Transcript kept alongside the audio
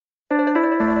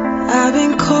I've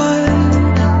been caught,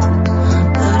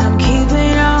 but I'm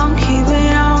keeping on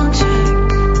check.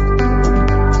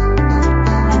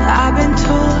 And I've been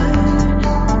torn,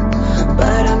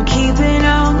 but I'm keeping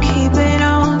on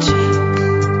check.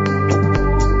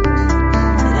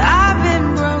 And I've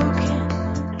been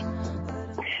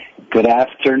broken. Good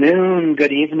afternoon,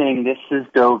 good evening. This is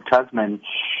Dov Tuzman.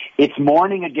 It's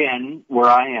morning again where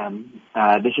I am.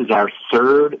 This is our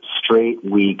third straight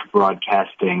week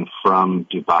broadcasting from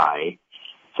Dubai.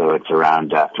 So it's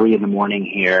around 3 in the morning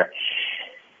here.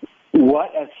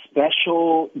 What a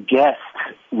special guest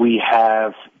we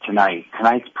have tonight.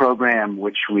 Tonight's program,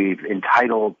 which we've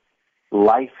entitled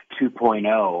Life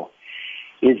 2.0,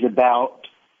 is about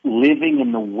living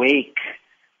in the wake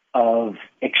of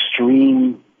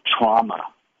extreme trauma.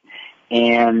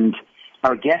 And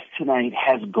our guest tonight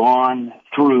has gone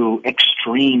through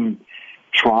extreme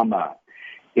trauma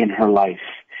in her life.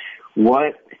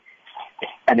 What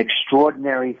an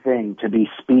extraordinary thing to be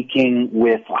speaking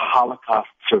with a Holocaust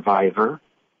survivor,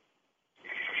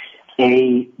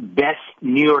 a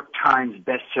New York Times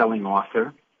best-selling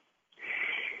author.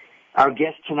 Our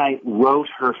guest tonight wrote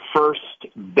her first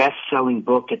best-selling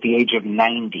book at the age of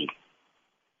 90.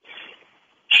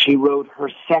 She wrote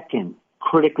her second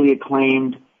critically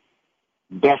acclaimed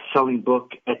best-selling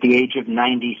book at the age of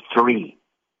 93.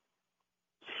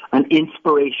 An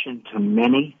inspiration to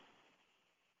many,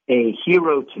 a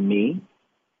hero to me,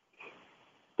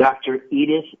 Dr.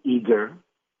 Edith Eger.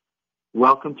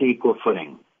 Welcome to Equal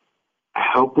Footing. I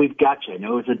hope we've got you. I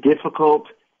know it's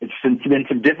been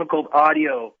some difficult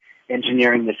audio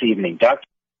engineering this evening. Doctor,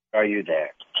 are you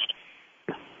there?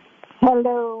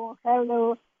 Hello.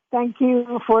 Thank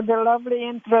you for the lovely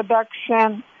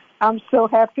introduction. I'm so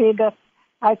happy that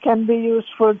I can be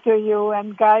useful to you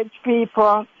and guide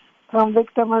people from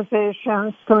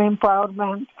victimizations to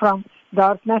empowerment, from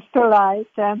darkness to light,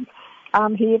 and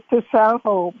I'm here to sell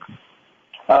hope.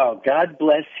 Oh, God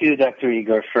bless you, Dr.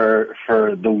 Eger,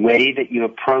 for the way that you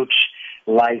approach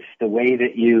life, the way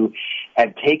that you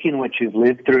have taken what you've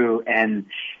lived through and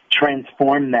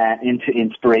transformed that into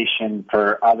inspiration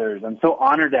for others. I'm so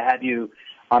honored to have you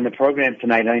on the program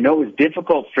tonight. I know it was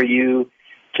difficult for you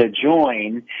to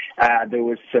join. There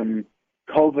was some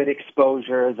COVID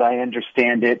exposure, as I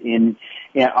understand it,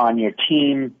 on your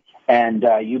team, and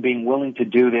you being willing to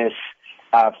do this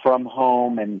from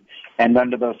home and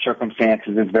under those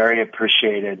circumstances is very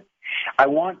appreciated. I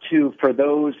want to, for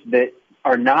those that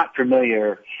are not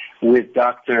familiar with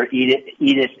Dr.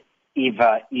 Edith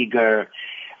Eva Eger,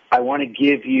 I want to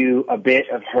give you a bit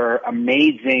of her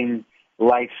amazing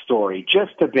life story,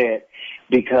 just a bit,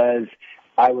 because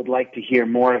I would like to hear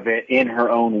more of it in her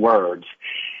own words.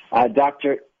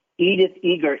 Dr. Edith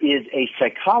Eger is a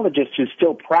psychologist who's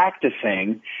still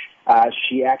practicing.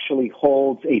 She actually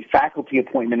holds a faculty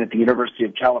appointment at the University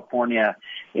of California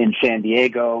in San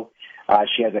Diego.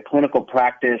 She has a clinical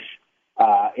practice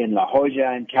in La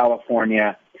Jolla in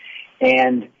California.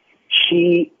 And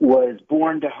she was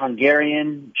born to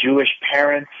Hungarian Jewish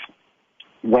parents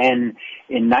when,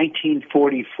 in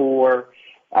 1944,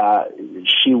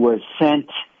 she was sent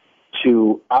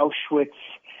to Auschwitz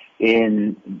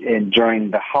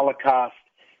during the Holocaust.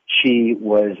 She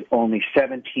was only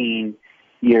 17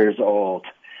 years old.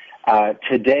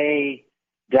 Today,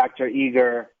 Dr.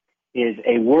 Eger is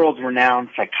a world-renowned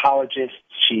psychologist.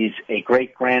 She's a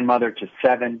great-grandmother to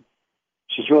 7.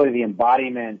 She's really the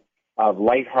embodiment of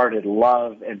lighthearted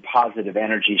love and positive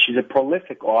energy. She's a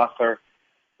prolific author,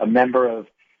 a member of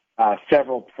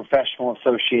several professional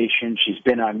associations. She's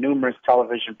been on numerous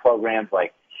television programs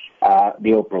like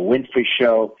the Oprah Winfrey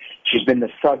Show. She's been the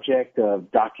subject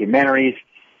of documentaries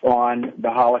on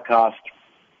the Holocaust,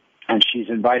 and she's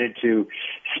invited to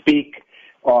speak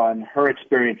on her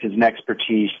experiences and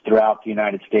expertise throughout the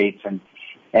United States and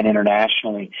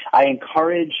internationally. I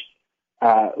encourage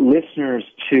listeners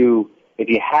to, if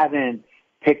you haven't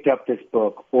picked up this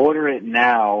book, order it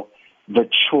now. The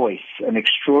Choice, an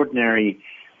extraordinary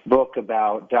book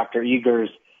about Dr. Eger's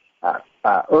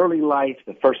early life.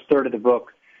 The first third of the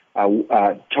book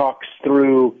talks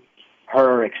through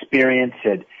her experience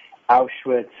at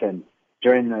Auschwitz and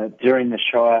during the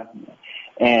Shoah,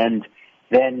 and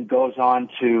then goes on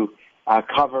to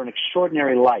cover an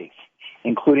extraordinary life,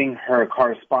 including her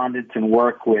correspondence and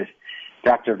work with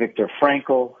Dr. Viktor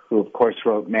Frankl, who of course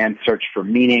wrote Man's Search for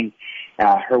Meaning,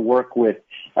 her work with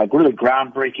really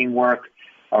groundbreaking work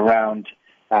around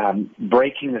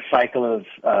breaking the cycle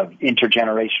of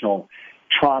intergenerational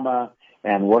trauma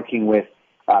and working with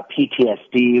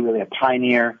PTSD, really a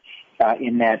pioneer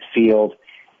in that field.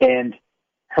 And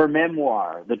her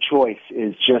memoir, The Choice,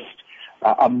 is just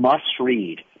a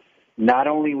must-read. not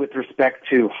only with respect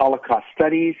to Holocaust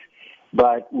studies,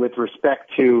 but with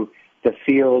respect to the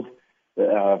field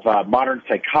of modern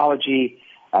psychology,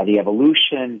 the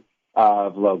evolution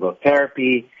of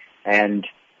logotherapy, and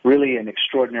really an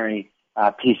extraordinary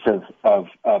piece of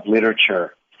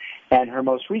literature. And her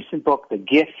most recent book, The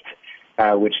Gift,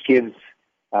 which gives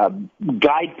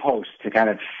guideposts to kind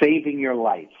of saving your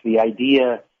life, the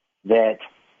idea that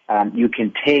you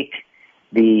can take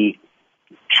the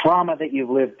trauma that you've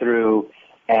lived through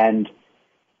and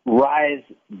rise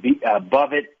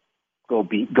above it, go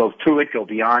through it, go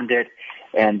beyond it,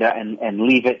 and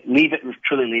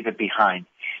truly leave it behind.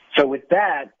 So with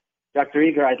that, Dr.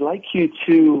 Eger, I'd like you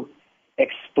to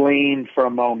explain for a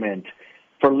moment,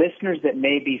 for listeners that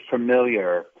may be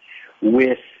familiar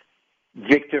with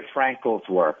Viktor Frankl's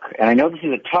work, and I know this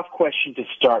is a tough question to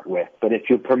start with, but if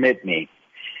you'll permit me,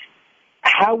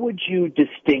 how would you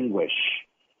distinguish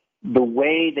the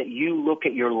way that you look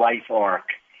at your life arc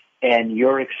and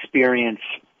your experience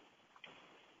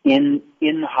in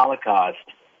the Holocaust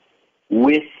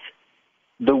with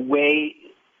the way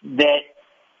that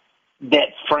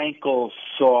Frankl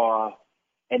saw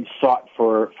and sought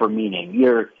for meaning?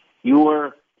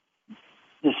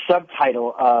 The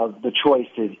subtitle of the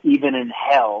choice is "Even in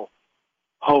Hell,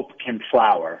 Hope Can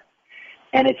Flower."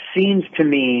 And it seems to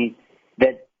me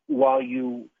that while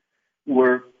you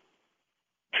were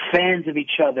fans of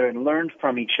each other and learned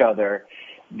from each other,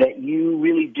 that you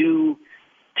really do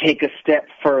take a step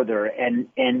further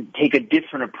and take a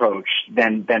different approach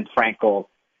than Frankl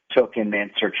took in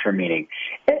Man's Search for Meaning.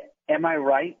 Am I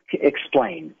right?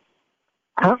 Explain.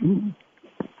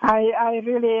 I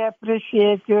really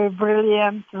appreciate your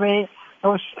brilliant way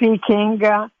of speaking.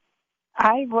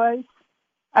 I was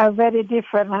a very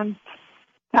different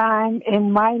time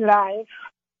in my life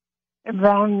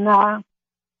when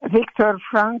Viktor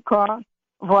Frankl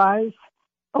was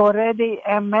already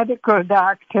a medical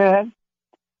doctor,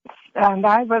 and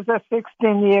I was a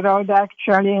 16-year-old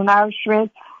actually in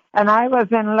Auschwitz, and I was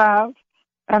in love,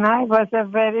 and I was a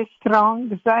very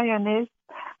strong Zionist.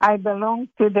 I belonged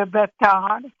to the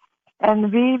Betar,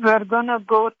 and we were going to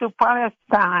go to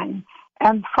Palestine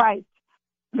and fight.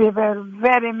 We were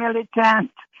very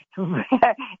militant.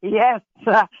 Yes,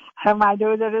 my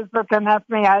daughter is looking at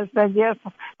me. I said, yes,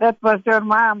 that was your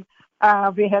mom.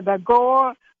 We had a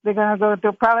goal. We're going to go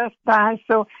to Palestine.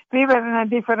 So we were in a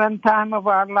different time of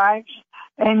our lives.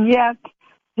 And yet,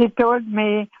 he told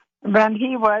me when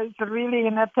he was really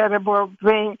in a terrible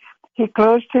way, he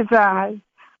closed his eyes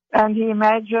and he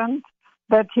imagined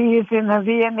that he is in a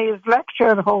Viennese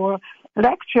lecture hall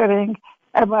lecturing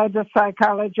about the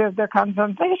psychology of the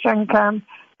concentration camp.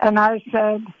 And I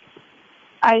said,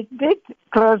 I did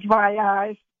close my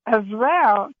eyes as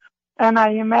well. And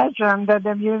I imagined that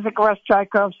the music was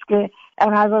Tchaikovsky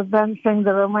and I was dancing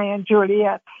the Romeo and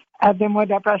Juliet at the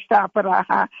Budapest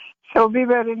Opera. So we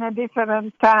were in a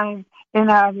different time in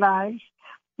our lives.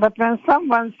 But when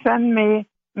someone sent me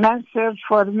Man's Search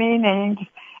for Meaning,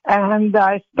 and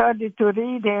I started to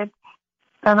read it,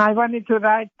 and I wanted to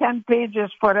write 10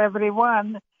 pages for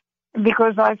everyone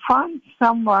because I found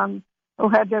someone who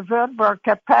had a verbal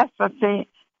capacity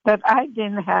that I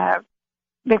didn't have,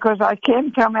 because I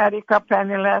came to America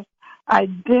penniless. I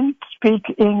didn't speak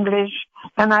English,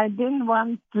 and I didn't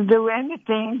want to do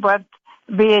anything but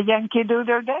be a Yankee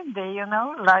Doodle Dandy,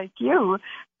 like you.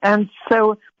 And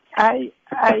so I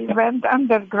went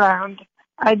underground.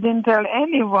 I didn't tell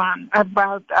anyone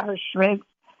about Auschwitz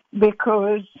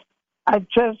because I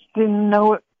just didn't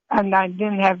know, and I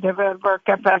didn't have the verbal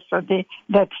capacity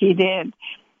that he did.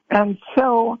 And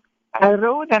so I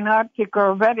wrote an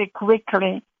article very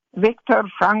quickly, Viktor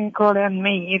Frankl and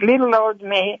me, little old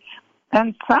me,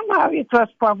 and somehow it was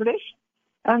published,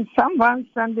 and someone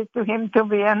sent it to him to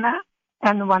Vienna,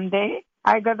 and one day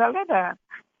I got a letter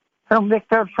from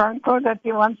Viktor Frankl that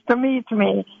he wants to meet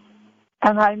me.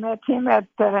 And I met him at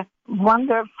the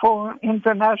wonderful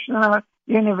International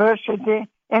University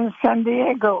in San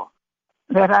Diego,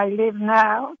 where I live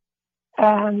now.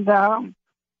 And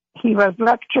he was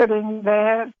lecturing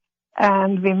there,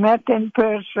 and we met in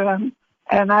person,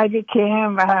 and I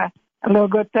became a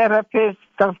logotherapist,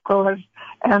 of course,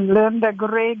 and learned a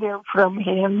great deal from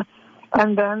him.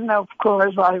 And then, of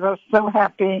course, I was so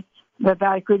happy that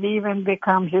I could even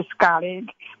become his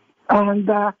colleague. And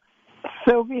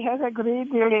so we had a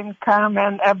great deal in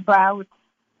common about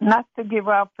not to give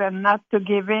up and not to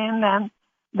give in, and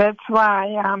that's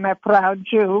why I'm a proud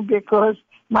Jew, because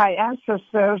my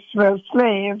ancestors were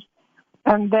slaves,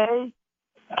 and they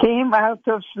came out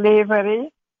of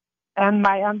slavery, and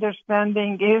my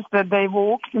understanding is that they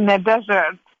walked in the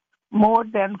desert more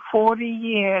than 40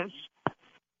 years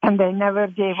and they never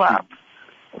gave up.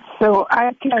 So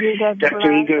I carry that.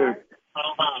 Dr. Eager,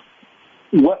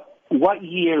 what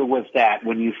year was that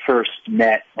when you first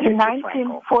met In Viktor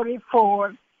Frankl?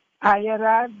 1944, I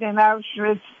arrived in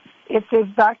Auschwitz. It is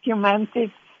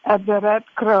documented at the Red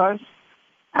Cross.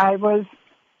 I was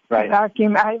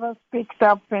I was picked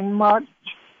up in March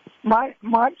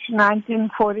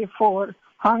 1944.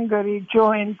 Hungary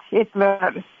joined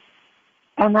Hitler.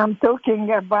 And I'm talking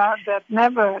about that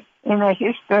never in the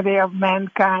history of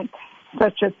mankind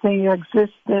such a thing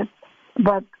existed.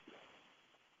 But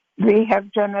we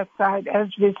have genocide as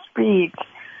we speak.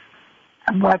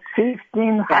 About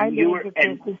 15 highly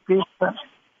educated people.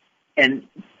 And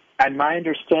my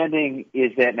understanding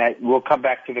is that, and we'll come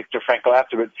back to Viktor Frankl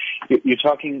afterwards, you're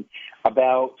talking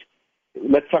about,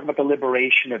 let's talk about the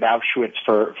liberation of Auschwitz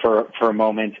for a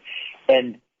moment.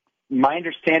 And my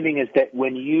understanding is that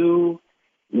when you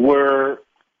were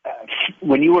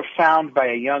found by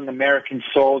a young American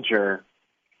soldier,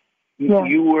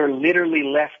 you were literally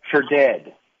left for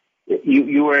dead.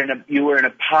 You were in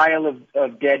a pile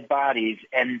of dead bodies,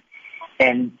 and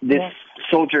this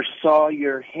soldier saw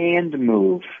your hand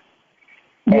move.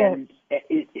 And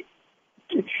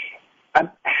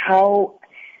how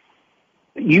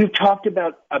you talked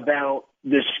about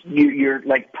this, you're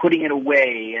like putting it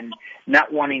away and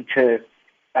not wanting to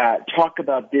talk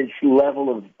about this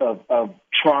level of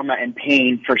trauma and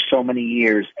pain for so many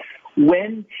years.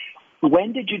 When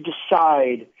did you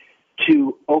decide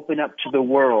to open up to the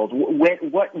world?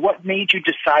 What made you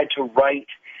decide to write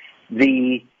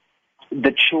the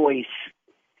choice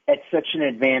at such an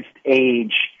advanced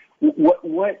age?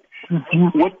 What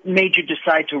made you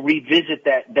decide to revisit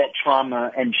that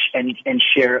trauma and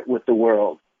share it with the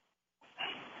world?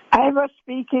 I was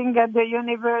speaking at the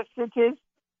universities,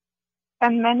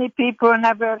 and many people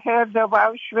never heard of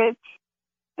Auschwitz,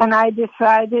 and I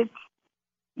decided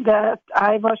that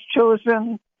I was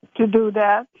chosen to do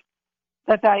that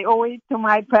I owe it to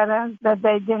my parents that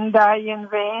they didn't die in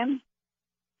vain.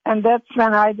 And that's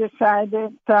when I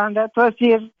decided, that was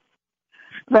years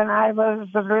when I was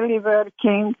really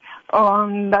working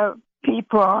on the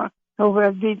people who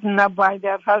were beaten up by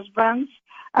their husbands,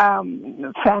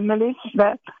 families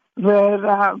that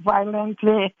were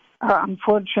violently,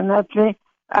 unfortunately,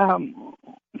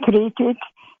 treated.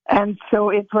 And so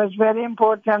it was very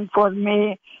important for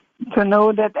me to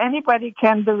know that anybody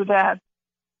can do that.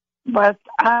 But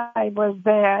I was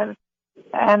there,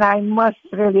 and I must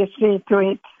really see to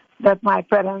it that my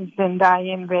parents didn't die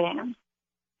in vain.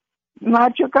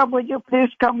 Machuca, would you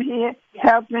please come here?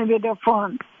 Help me with the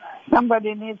phone.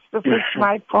 Somebody needs to fix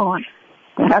my phone.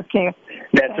 Okay.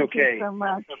 That's Thank okay. you so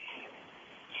much.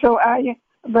 So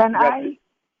when I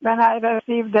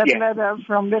received that letter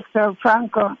from Viktor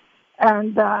Frankl,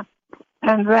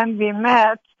 and when we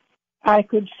met, I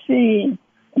could see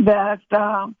that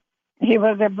he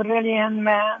was a brilliant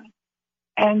man,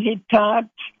 and he taught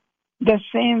the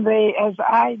same way as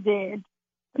I did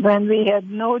when we had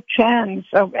no chance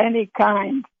of any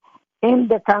kind in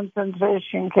the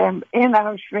concentration camp in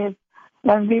Auschwitz,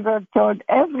 when we were told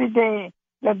every day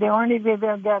that the only way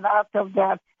we'll get out of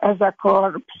that as a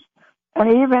corpse. And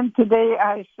even today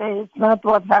I say it's not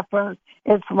what happens,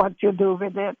 it's what you do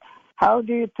with it. How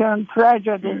do you turn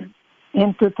tragedy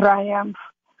into triumph?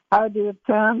 How do you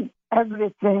turn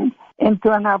everything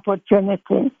into an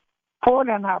opportunity, for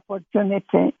an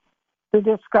opportunity to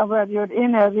discover your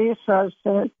inner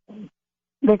resources?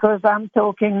 Because I'm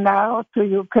talking now to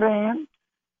Ukraine.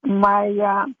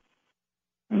 My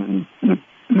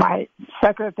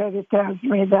secretary tells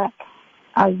me that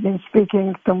I've been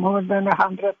speaking to more than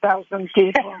 100,000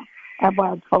 people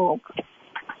about hope.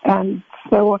 And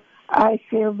so I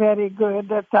feel very good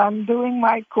that I'm doing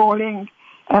my calling,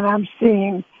 and I'm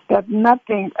seeing that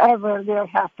nothing ever will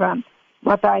happen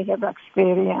what I have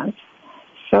experienced.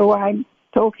 So I'm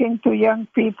talking to young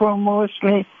people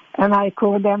mostly, and I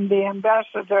call them the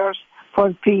ambassadors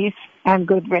for peace and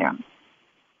goodwill.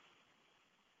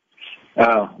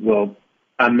 Well,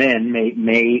 amen.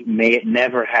 May it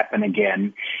never happen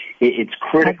again. It's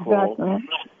critical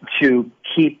to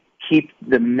keep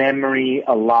the memory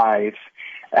alive.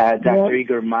 Dr.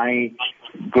 Eager, my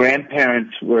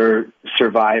grandparents were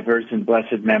survivors in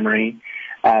blessed memory.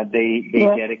 They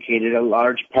dedicated a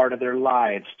large part of their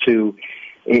lives to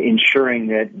ensuring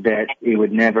that it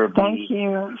would never be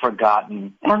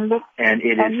forgotten. And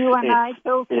you and I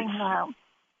talking now.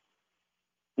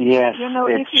 Yes,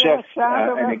 it's just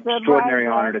an extraordinary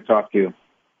honor to talk to you.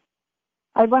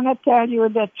 I want to tell you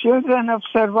that children of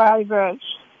survivors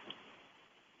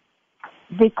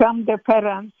become the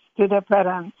parents to the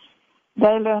parents.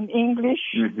 They learn English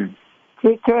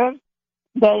quicker.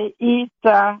 They eat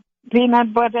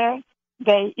peanut butter.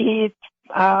 They eat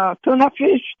tuna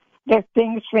fish. They're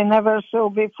things we never saw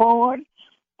before.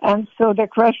 And so the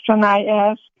question I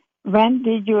asked, when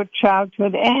did your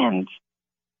childhood end?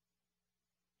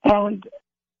 And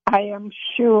I am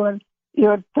sure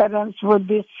your parents would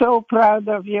be so proud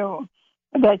of you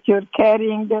that you're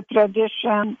carrying the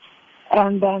tradition,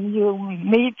 and then you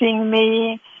meeting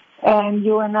me, and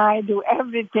you and I do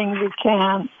everything we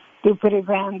can to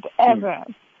prevent ever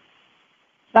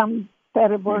some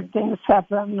terrible things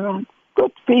happen when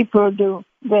good people do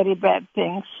very bad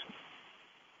things.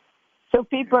 So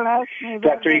people ask me,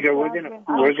 Dr. Eager,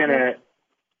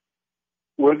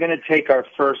 we're gonna take our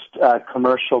first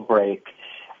commercial break.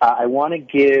 I want to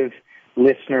give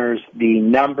listeners the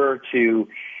number to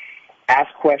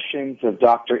ask questions of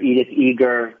Dr. Edith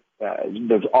Eager,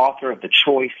 the author of The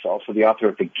Choice, also the author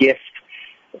of The Gift.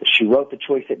 She wrote The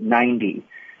Choice at 90,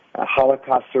 a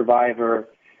Holocaust survivor,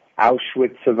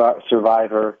 Auschwitz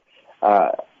survivor,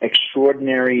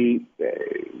 extraordinary,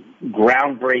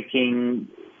 groundbreaking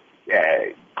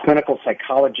clinical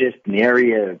psychologist in the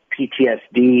area of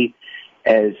PTSD,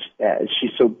 as she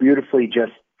so beautifully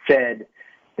just said,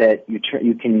 that you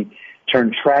can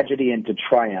turn tragedy into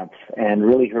triumph. And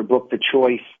really her book, The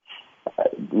Choice,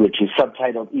 which is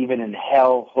subtitled Even in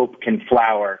Hell, Hope Can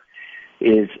Flower,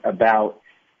 is about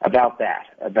that,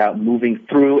 about moving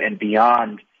through and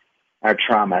beyond our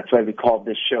trauma. That's why we called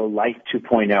this show Life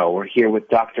 2.0. We're here with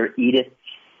Dr. Edith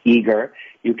Eager.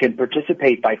 You can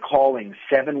participate by calling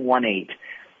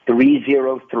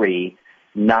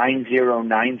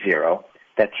 718-303-9090.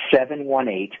 That's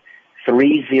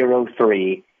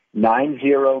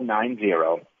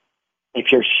 718-303-9090.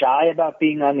 If you're shy about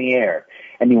being on the air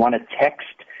and you want to text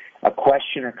a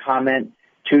question or comment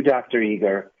to Dr.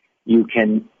 Eager, you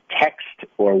can text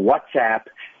or WhatsApp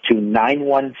to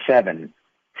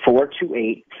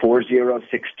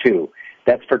 917-428-4062.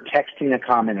 That's for texting a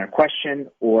comment or question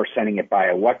or sending it by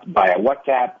a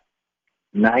WhatsApp,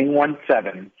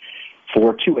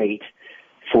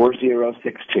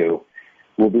 917-428-4062.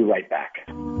 We'll be right back.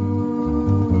 Ooh,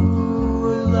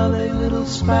 lovely little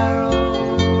sparrow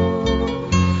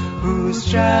who's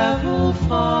traveled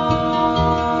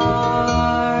far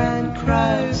and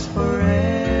cries for rest.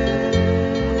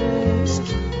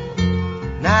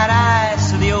 Not I,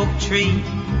 so the oak tree,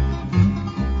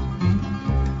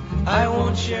 I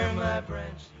won't share my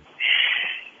branch.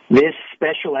 This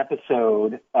special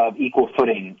episode of Equal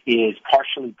Footing is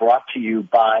partially brought to you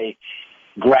by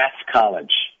Gratz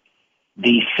College.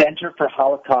 The Center for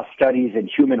Holocaust Studies and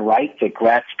Human Rights at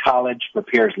Gratz College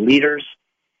prepares leaders,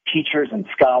 teachers, and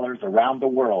scholars around the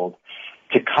world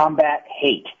to combat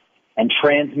hate and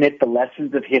transmit the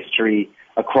lessons of history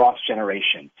across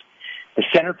generations. The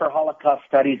Center for Holocaust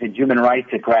Studies and Human Rights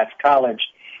at Gratz College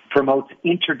promotes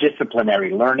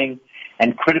interdisciplinary learning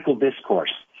and critical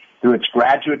discourse through its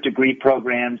graduate degree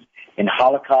programs in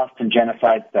Holocaust and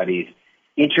Genocide Studies,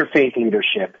 interfaith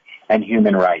leadership, and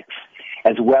human rights,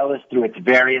 as well as through its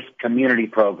various community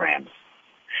programs.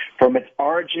 From its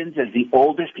origins as the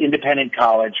oldest independent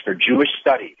college for Jewish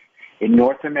studies in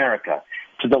North America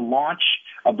to the launch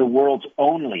of the world's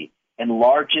only and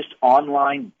largest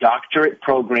online doctorate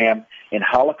program in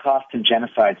Holocaust and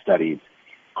Genocide Studies,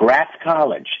 Gratz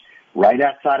College, right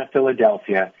outside of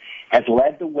Philadelphia, has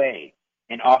led the way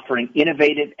in offering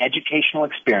innovative educational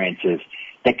experiences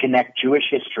that connect Jewish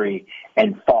history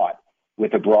and thought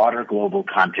with a broader global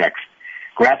context.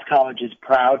 Gratz College is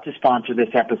proud to sponsor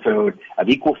this episode of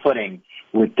Equal Footing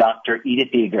with Dr.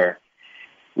 Edith Eager.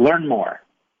 Learn more.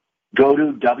 Go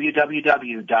to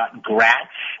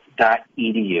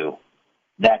www.gratz.edu.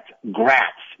 That's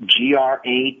Gratz,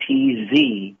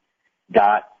 GRATZ.edu.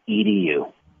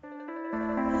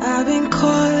 I've been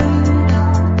caught,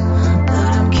 but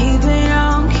I'm keeping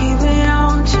on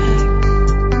check.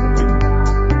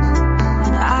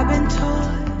 And I've been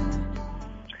taught.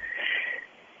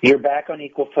 You're back on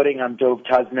Equal Footing. I'm Dov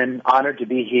Tuzman, honored to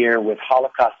be here with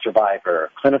Holocaust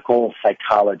survivor, clinical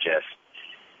psychologist,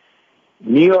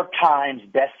 New York Times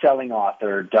best-selling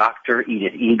author, Dr.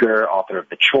 Edith Eager, author of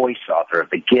The Choice, author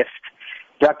of The Gift.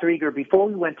 Dr. Eager, before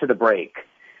we went to the break,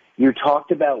 you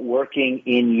talked about working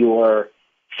in your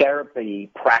therapy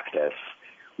practice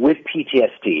with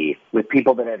PTSD, with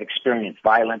people that have experienced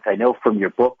violence. I know from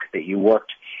your book that you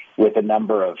worked with a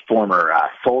number of former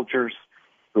soldiers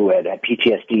who had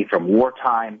PTSD from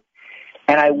wartime.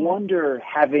 And I wonder,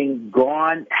 having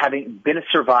been a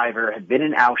survivor, had been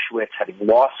in Auschwitz, having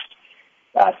lost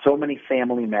so many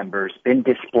family members, been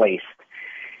displaced,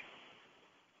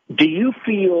 do you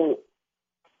feel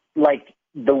like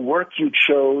the work you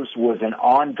chose was an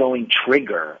ongoing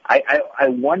trigger. I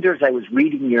wonder, as I was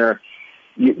reading your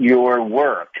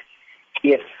work,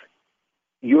 if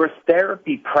your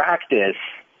therapy practice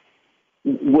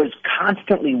was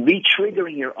constantly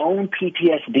re-triggering your own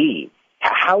PTSD.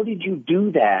 How did you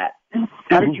do that?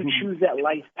 How did you choose that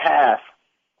life path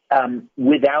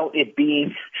without it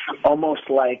being almost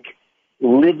like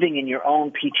living in your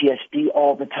own PTSD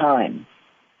all the time?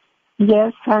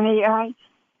 Yes, honey,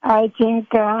 I think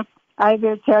I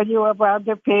will tell you about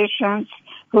the patients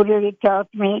who really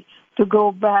taught me to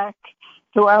go back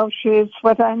to Auschwitz.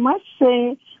 But I must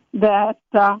say that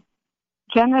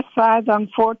genocide,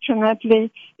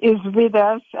 unfortunately, is with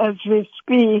us as we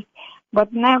speak,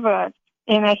 but never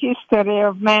in a history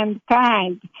of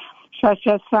mankind, such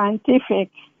as scientific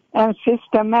and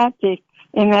systematic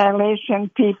annihilation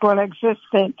people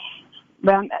existed.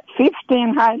 When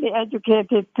 15 highly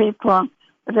educated people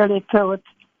really thought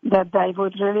that they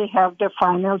would really have the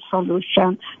final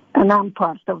solution, and I'm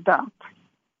part of that.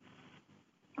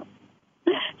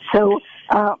 So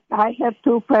I had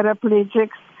two paraplegics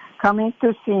coming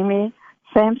to see me,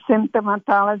 same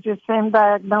symptomatology, same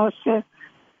diagnosis,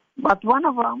 but one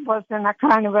of them was in a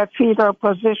kind of a fetal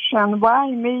position.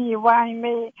 Why me? Why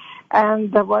me?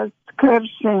 And was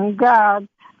cursing God,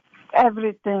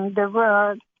 everything, the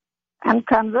world. And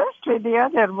conversely, the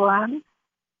other one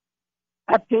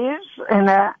appears in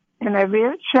a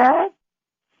wheelchair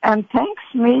and thanks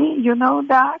me, you know,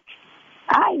 Doc,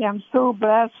 I am so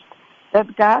blessed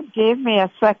that God gave me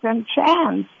a second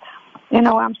chance. You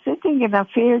know, I'm sitting in a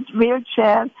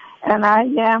wheelchair and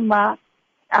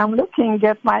I'm looking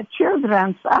at my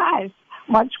children's eyes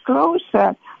much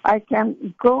closer. I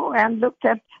can go and look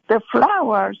at the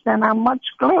flowers and I'm much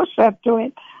closer to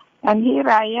it. And here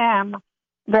I am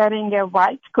wearing a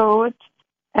white coat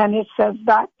and it says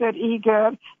Dr.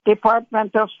 Eager,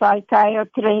 Department of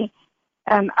Psychiatry.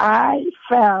 And I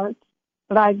felt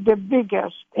like the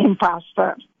biggest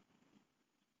imposter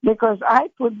because I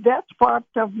put that part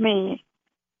of me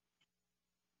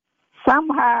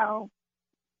somehow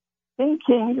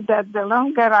thinking that the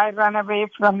longer I run away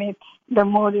from it, the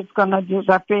more it's going to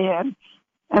disappear.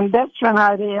 And that's when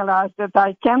I realized that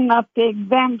I cannot take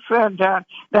them further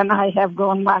than I have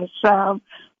gone myself.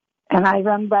 And I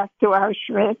went back to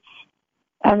Auschwitz,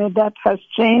 and that has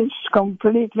changed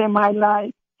completely my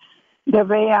life, the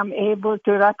way I'm able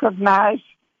to recognize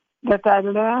that I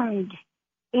learned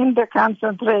in the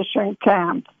concentration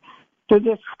camp to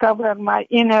discover my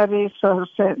inner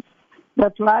resources,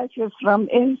 that life is from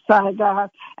inside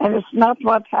out, and it's not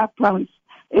what happens,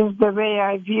 it's the way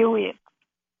I view it.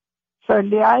 So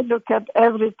I look at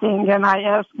everything and I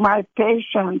ask my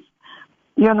patients,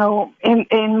 you know,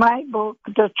 in my book,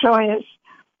 The Choice,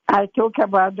 I talk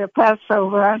about the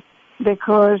Passover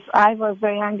because I was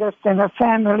the youngest in the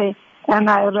family and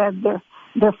I read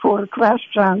the 4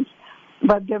 questions.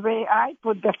 But the way I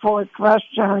put the 4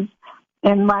 questions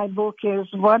in my book is,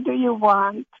 what do you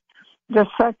want? The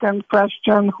second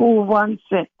question, who wants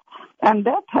it? And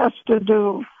that has to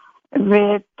do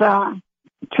with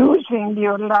choosing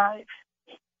your life,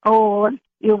 or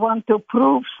you want to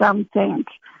prove something.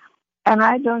 And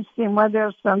I don't see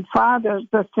mothers and fathers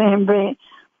the same way,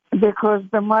 because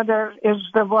the mother is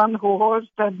the one who holds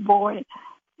that boy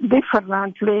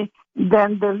differently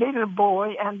than the little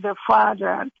boy and the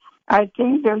father. I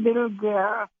think the little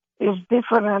girl is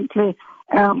differently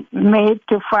made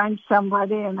to find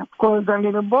somebody, and of course the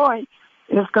little boy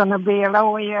is going to be a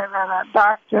lawyer and a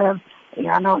doctor,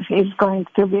 you know, he's going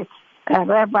to be a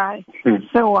rabbi, and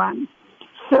so on.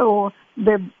 So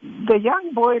the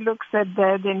young boy looks at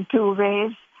that in 2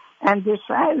 ways and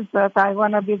decides that I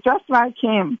want to be just like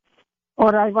him,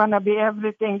 or I want to be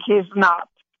everything he's not.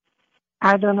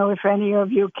 I don't know if any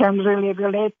of you can really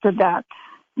relate to that.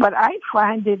 But I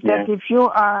find it that if you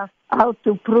are out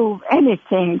to prove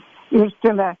anything, you're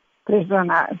still a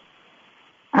prisoner.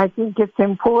 I think it's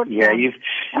important. Yeah,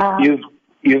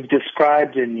 you've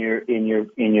described in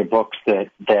your books that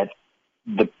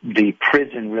the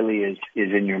prison really is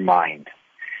in your mind,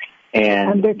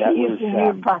 and the key is in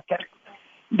your pocket.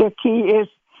 The key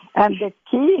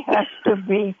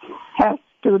has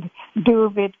to do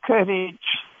with courage.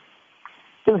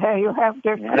 To have you have the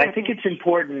courage. And I think it's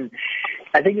important.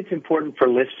 I think it's important for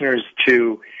listeners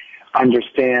to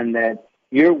understand that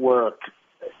your work,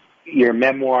 your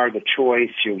memoir, The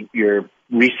Choice, your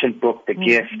recent book, The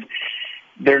Gift,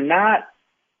 they're not.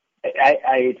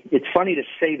 It's funny to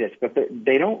say this, but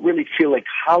they don't really feel like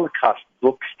Holocaust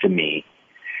books to me.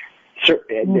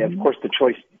 Of course, The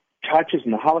Choice touches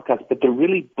on the Holocaust, but they're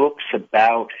really books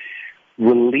about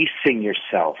releasing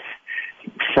yourself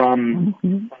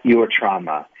from your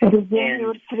trauma. Regain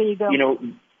your freedom. You know,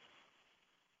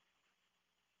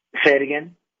 say it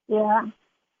again? Yeah.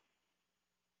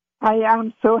 I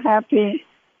am so happy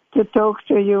to talk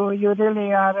to you. You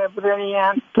really are a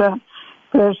brilliant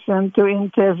person to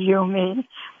interview me.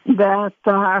 That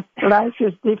life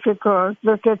is difficult.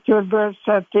 Look at your birth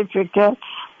certificate.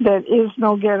 There is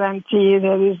no guarantee.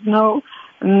 There is no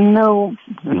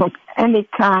any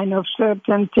kind of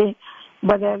certainty,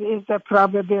 but there is a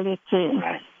probability.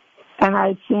 Right. And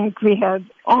I think we had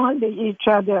only each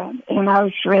other in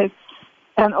Auschwitz,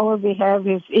 and all we have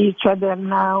is each other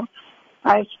now.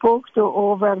 I spoke to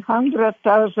over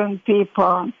 100,000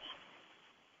 people.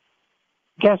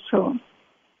 Guess who?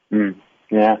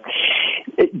 Yeah.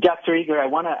 Dr. Eger, I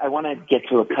want to get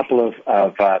to a couple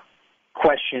of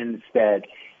questions that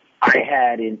I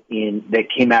had in that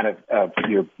came out of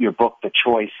your book, The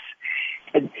Choice.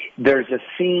 There's a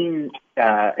scene.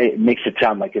 It makes it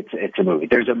sound like it's a movie.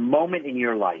 There's a moment in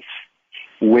your life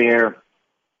where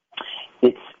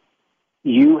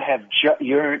you're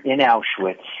in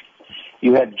Auschwitz.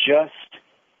 You have just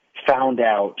found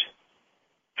out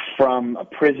from a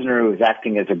prisoner who was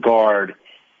acting as a guard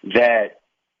that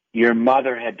your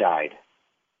mother had died.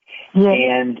 Yes.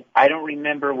 And I don't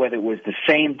remember whether it was the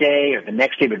same day or the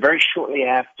next day, but very shortly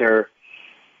after,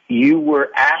 you were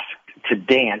asked to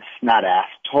dance, not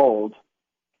asked, told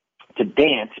to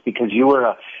dance because you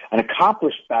were an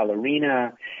accomplished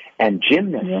ballerina and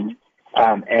gymnast.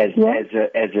 Yes.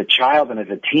 As a child and as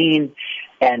a teen,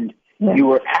 and you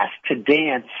were asked to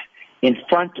dance in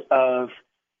front of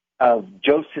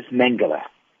Joseph Mengele,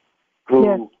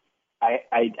 who I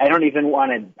don't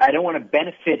want to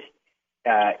benefit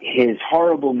his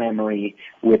horrible memory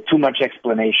with too much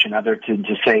explanation, other than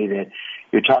to say that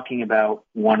you're talking about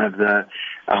one of the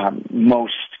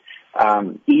most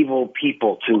evil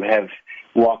people to have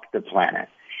walked the planet,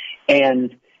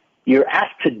 and you're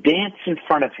asked to dance in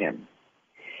front of him,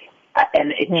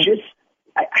 and it just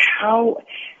how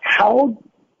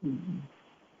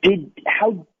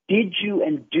did you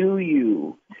and do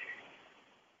you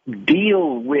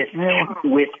deal with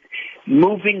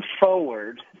moving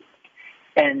forward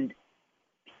and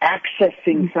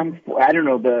accessing some, I don't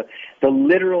know, the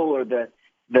literal or the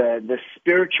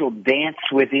spiritual dance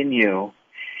within you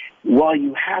while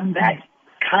you have that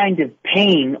kind of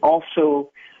pain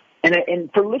also? And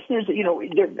for listeners, you know,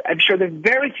 I'm sure there are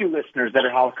very few listeners that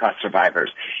are Holocaust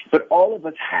survivors, but all of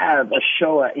us have a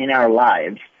Shoah in our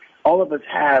lives. All of us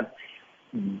have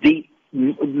deep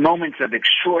moments of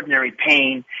extraordinary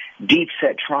pain,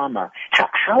 deep-set trauma.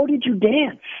 How did you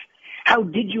dance? How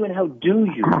did you and how do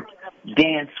you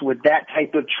dance with that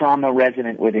type of trauma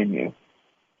resonant within you?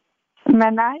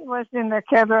 When I was in the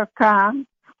Kebir camp,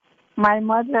 my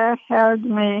mother held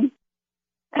me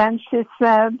and she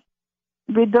said,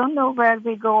 "We don't know where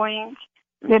we're going.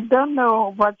 We don't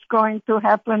know what's going to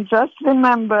happen. Just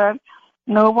remember,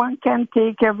 no one can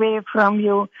take away from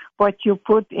you what you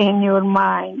put in your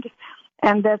mind."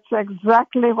 And that's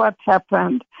exactly what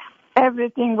happened.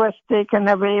 Everything was taken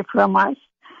away from us.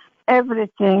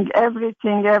 Everything.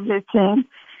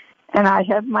 And I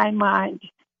had my mind,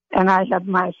 and I had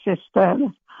my sister.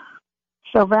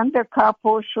 So when the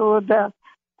couple showed up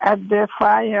at the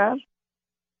fire,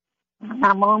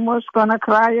 I'm almost going to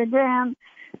cry again.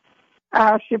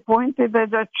 She pointed at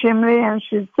the chimney and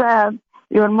she said,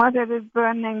 "Your mother is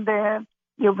burning there.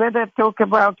 You better talk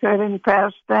about her in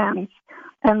past tense."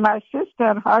 And my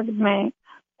sister hugged me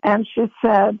and she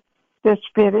said, "The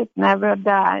spirit never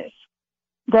dies."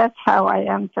 That's how I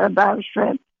entered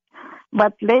Auschwitz.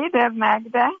 But later,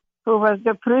 Magda, who was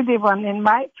the pretty one in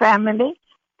my family,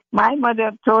 my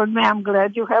mother told me, "I'm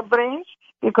glad you have brains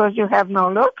because you have no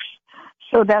looks."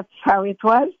 So that's how it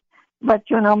was. But,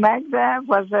 you know, Magda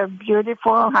was a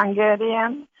beautiful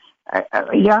Hungarian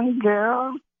a young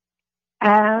girl,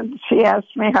 and she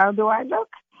asked me, "How do I look?"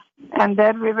 And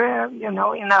there we were, you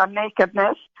know, in our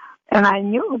nakedness, and I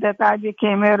knew that I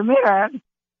became her mirror.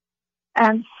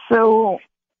 And so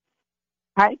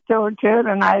I told her,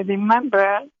 and I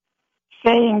remember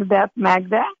saying that,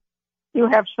 "Magda, you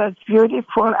have such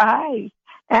beautiful eyes."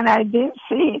 And I didn't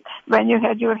see it when you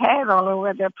had your hair all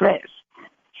over the place.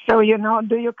 So, you know,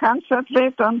 do you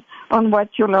concentrate on what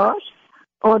you lost,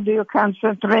 or do you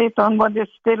concentrate on what is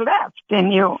still left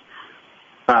in you?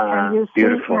 And you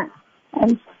beautiful.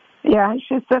 And yeah,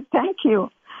 she said, "Thank you."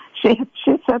 She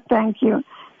said, "Thank you."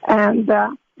 And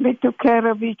we took care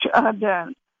of each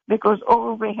other because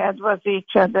all we had was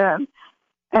each other.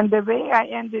 And the way I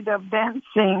ended up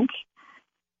dancing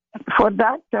for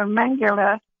Dr.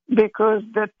 Mengele, because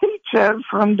the teacher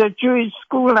from the Jewish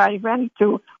school I went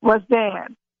to was there.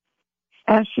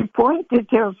 and she pointed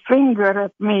her finger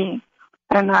at me,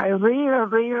 and a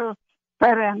real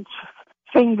parent's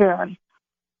finger.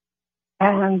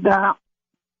 And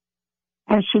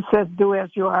she said, do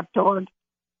as you are told.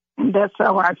 And that's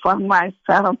how I found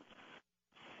myself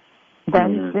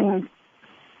dancing.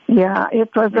 Yeah, it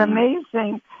was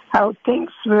amazing how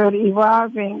things were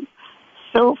evolving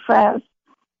so fast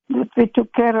that we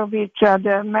took care of each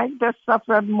other. Magda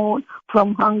suffered more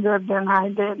from hunger than I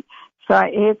did. So I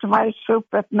ate my soup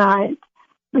at night,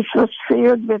 which was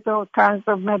filled with all kinds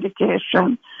of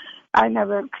medication. I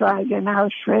never cried in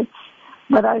Auschwitz,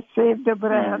 but I saved the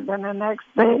bread. And the next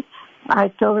day, I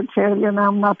told her,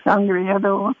 I'm not hungry at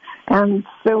all. And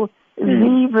so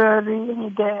we were really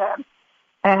there.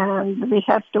 And we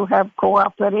had to have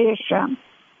cooperation,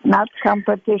 not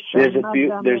competition.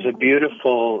 There's a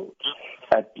beautiful,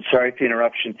 sorry for the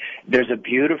interruption, there's a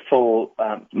beautiful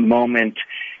moment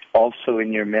also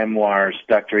in your memoirs,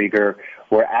 Dr. Eger,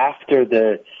 where after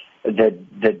the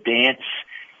dance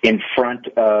in front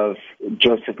of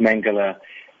Joseph Mengele,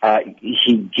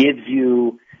 he gives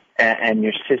you and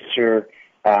your sister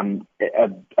a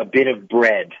bit of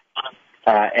bread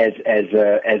as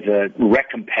a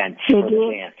recompense for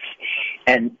the dance,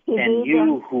 and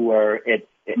you who are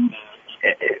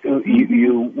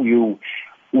you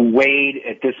weighed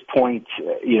at this point,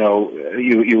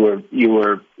 you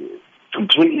were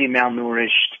completely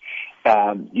malnourished.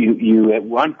 You at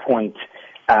one point,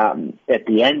 at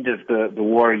the end of the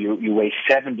war, you weigh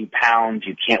 70 pounds.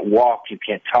 You can't walk. You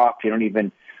can't talk. You don't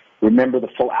even remember the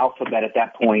full alphabet at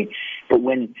that point. But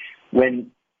when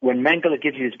Mengele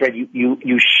gives you his bread,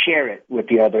 you share it with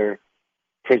the other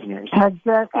prisoners.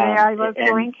 Exactly. I was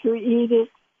going to eat it,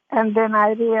 and then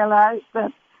I realized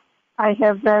that I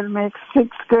have there make 6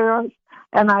 girls,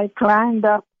 and I climbed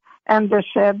up and they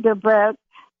shared the bread.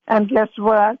 And guess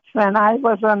what? When I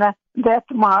was on a death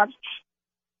march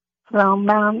from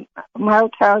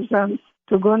Mauthausen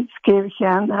to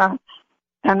Gunskirchen,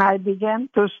 and I began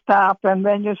to stop, and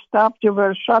when you stopped, you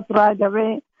were shot right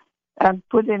away and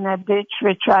put in a ditch,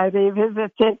 which I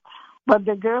revisited. But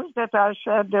the girls that I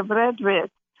shared the bread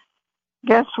with,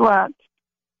 guess what?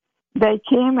 They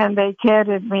came and they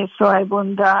carried me so I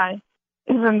wouldn't die.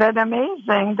 Isn't that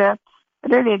amazing that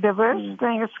really the worst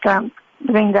things can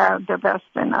bring out the best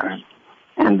in us?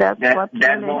 And that's what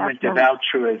really moment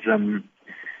happened.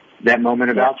 That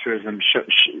moment of altruism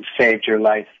saved your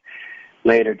life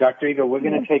later. Dr. Eger, we're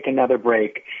going to take another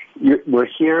break. We're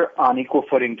here on Equal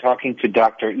Footing talking to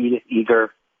Dr. Edith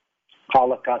Eger,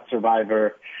 Holocaust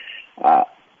survivor,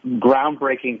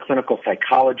 groundbreaking clinical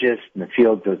psychologist in the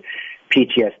fields of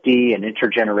PTSD and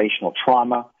intergenerational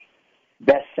trauma,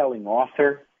 best-selling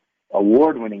author,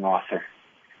 award-winning author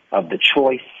of The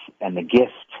Choice and The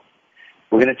Gift.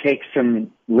 We're going to take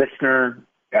some listener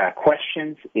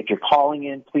questions. If you're calling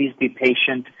in, please be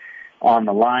patient on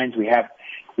the lines. We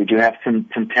do have some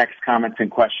text comments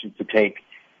and questions to take.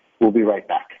 We'll be right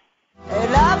back.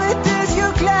 Elle avait tes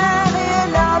yeux clairs et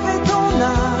elle avait ton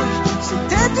âge.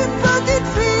 C'était une petite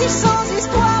fille sans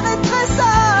histoire et très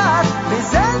sage. Mais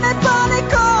elle n'est pas née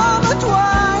comme toi,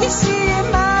 ici et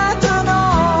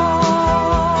maintenant.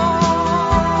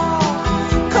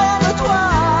 Comme toi,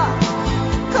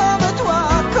 comme toi,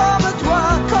 comme toi,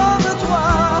 comme toi.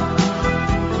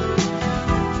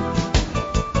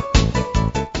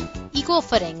 Equal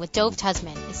Footing with Dove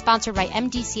Tusman is sponsored by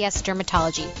MDCS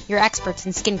Dermatology, your experts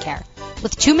in skincare.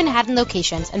 With 2 Manhattan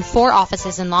locations and 4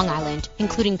 offices in Long Island,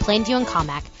 including Plainview and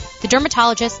Commack, the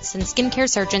dermatologists and skincare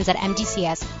surgeons at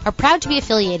MDCS are proud to be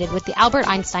affiliated with the Albert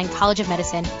Einstein College of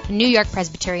Medicine and New York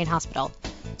Presbyterian Hospital.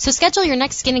 So schedule your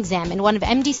next skin exam in one of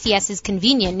MDCS's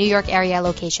convenient New York area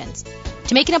locations.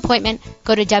 To make an appointment,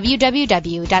 go to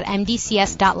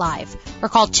www.mdcs.live or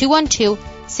call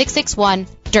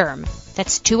 212-661-DERM.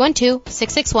 That's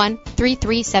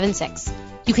 212-661-3376.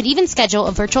 You can even schedule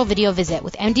a virtual video visit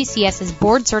with MDCS's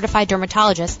board-certified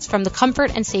dermatologists from the comfort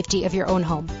and safety of your own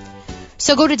home.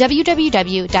 So go to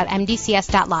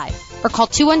www.mdcs.live or call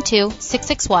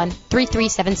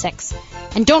 212-661-3376.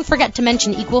 And don't forget to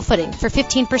mention Equal Footing for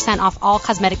 15% off all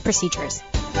cosmetic procedures.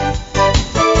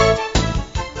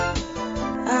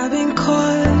 I've been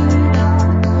caught,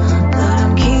 but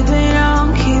I'm keeping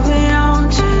on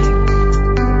tight.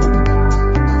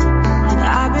 And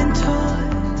I've been told.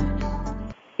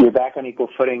 You're back on Equal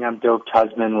Footing. I'm Dove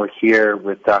Tusman. We're here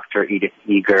with Dr. Edith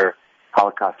Eger,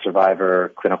 Holocaust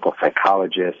survivor, clinical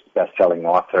psychologist, best-selling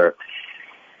author.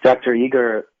 Dr.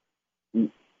 Eger,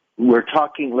 we're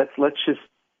talking. Let's just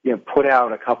put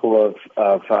out a couple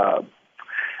of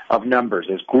numbers.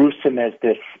 As gruesome as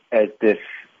this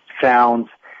sounds,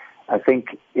 I think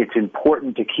it's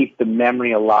important to keep the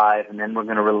memory alive, and then we're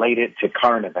going to relate it to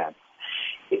current events.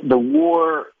 The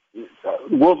war,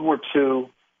 World War II,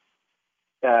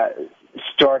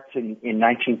 starts in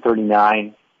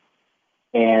 1939,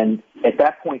 and at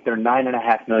that point there are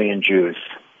 9.5 million Jews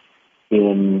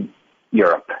in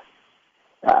Europe.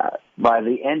 By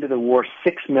the end of the war,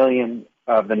 6 million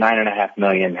of the 9.5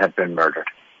 million have been murdered.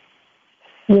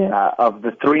 Yeah. Of the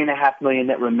 3.5 million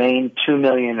that remain, 2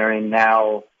 million are in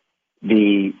now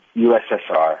the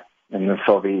USSR and the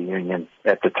Soviet Union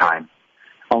at the time.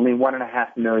 Only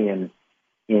 1.5 million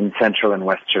in Central and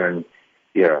Western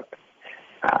Europe.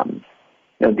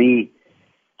 These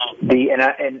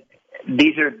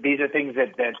are things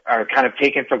that are kind of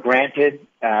taken for granted.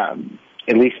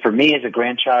 At least for me as a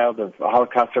grandchild of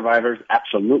Holocaust survivors,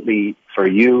 absolutely for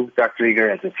you, Dr.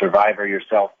 Eger, as a survivor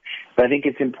yourself. But I think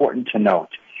it's important to note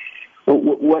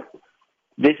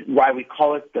why we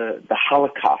call it the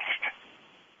Holocaust.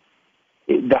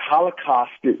 The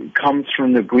Holocaust comes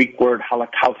from the Greek word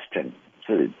holocauston.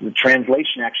 So the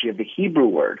translation actually of the Hebrew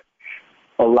word,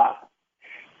 Allah,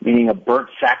 meaning a burnt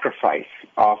sacrifice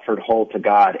offered whole to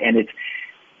God. And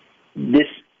this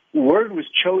word was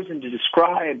chosen to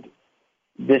describe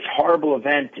this horrible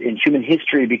event in human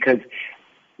history because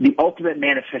the ultimate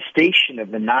manifestation of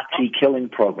the Nazi killing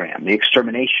program, the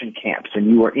extermination camps, and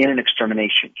you were in an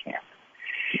extermination camp.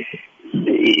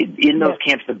 In those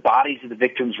camps, the bodies of the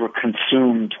victims were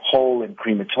consumed whole in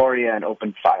crematoria and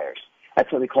open fires.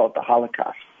 That's why they call it the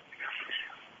Holocaust.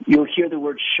 You'll hear the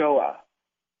word Shoah.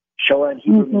 Shoah in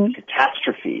Hebrew means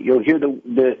catastrophe. You'll hear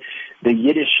the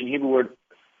Yiddish and Hebrew word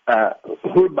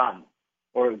hurban,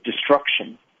 or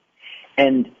destruction.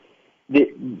 And this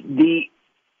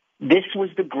was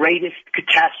the greatest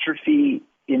catastrophe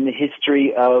in the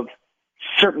history of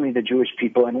certainly the Jewish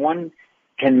people. And one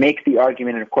can make the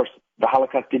argument, and of course the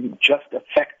Holocaust didn't just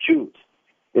affect Jews.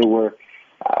 There were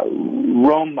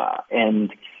Roma,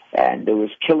 and there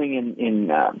was killing in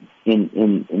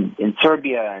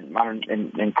Serbia and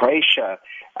in Croatia,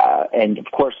 and of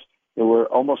course there were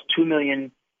almost 2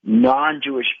 million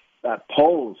non-Jewish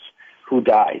Poles who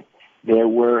died. There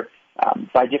were,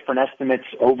 by different estimates,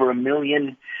 over 1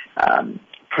 million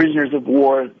prisoners of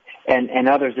war and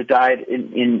others that died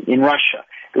in Russia.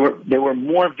 There were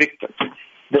more victims.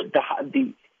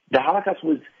 The Holocaust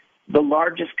was the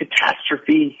largest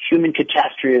catastrophe, human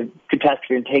catastrophe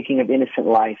and taking of innocent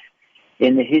life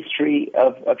in the history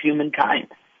of humankind.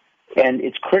 And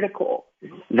it's critical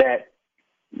that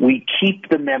we keep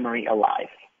the memory alive.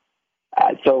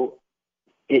 So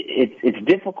it's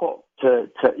difficult to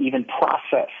even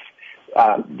process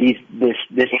this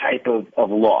type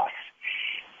of loss.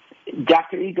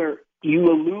 Dr. Eger, you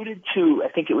alluded to, I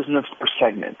think it was in the first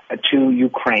segment, to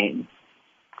Ukraine.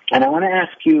 And I want to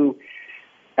ask you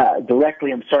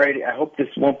directly, I'm sorry, I hope this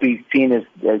won't be seen as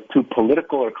too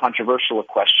political or controversial a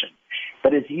question,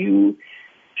 but as you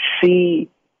see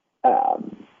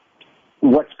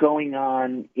what's going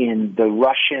on in the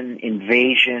Russian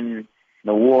invasion,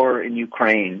 the war in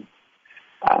Ukraine,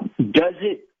 does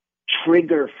it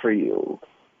trigger for you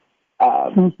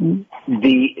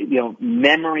the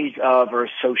memories of or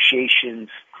associations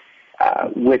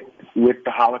with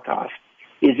the Holocaust?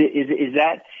 Is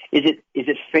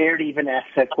it fair to even ask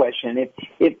that question?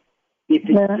 If it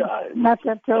does, not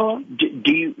at all.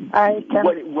 Do you?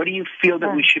 What do you feel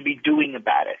that we should be doing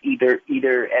about it? Either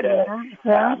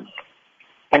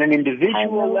at an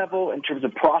individual level in terms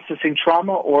of processing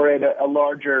trauma, or at a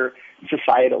larger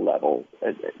societal level?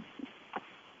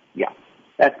 Yeah,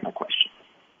 that's my question.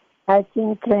 I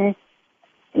think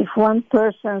if one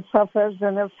person suffers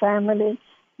in a family,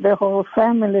 the whole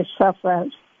family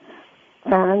suffers.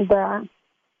 And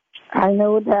I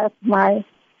know that my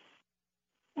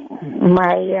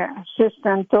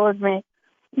assistant told me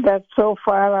that so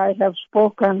far I have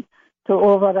spoken to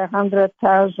over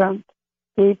 100,000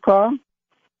 people,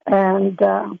 and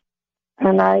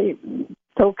I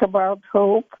talk about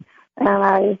hope, and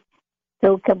I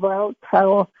talk about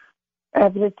how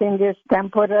everything is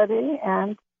temporary,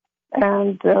 and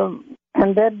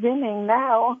they're winning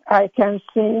now. I can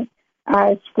see.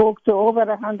 I spoke to over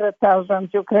 100,000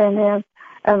 Ukrainians,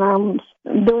 and I'm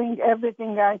doing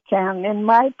everything I can in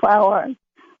my power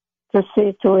to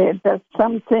see to it that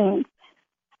something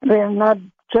will not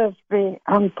just be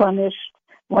unpunished,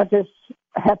 what is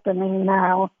happening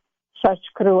now,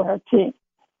 such cruelty.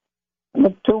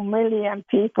 The 2 million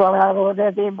people are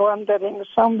already wandering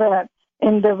somewhere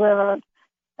in the world,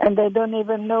 and they don't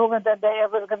even know whether they're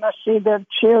ever going to see their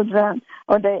children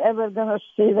or they're ever going to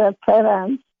see their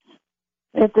parents.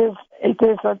 It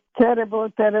is a terrible,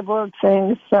 terrible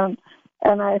thing, and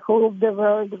I hope the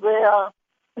world will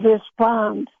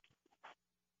respond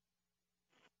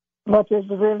what is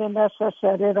really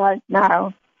necessary right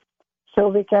now so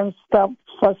we can stop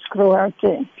such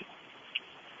cruelty.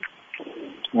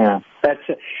 Yeah,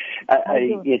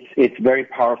 it's very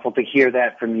powerful to hear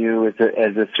that from you as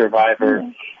a survivor.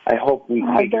 I hope we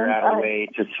figure out a way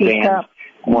to stand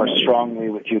more strongly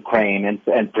with Ukraine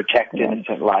and protect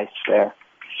innocent lives there.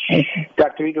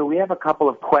 Dr. Eager, we have a couple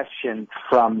of questions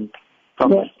from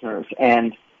listeners,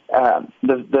 and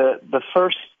the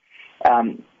first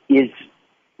is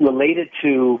related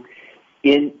to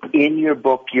in your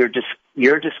book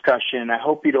your discussion. I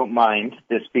hope you don't mind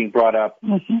this being brought up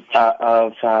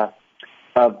of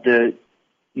the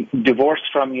divorce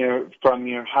from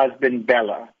your husband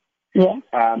Bela. Yes.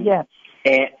 Yes.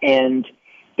 And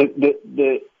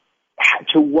the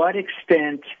to what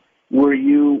extent were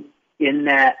you in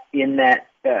that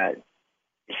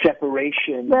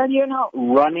separation? Well,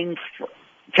 running.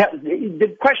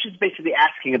 The question is basically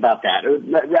asking about that,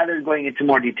 rather than going into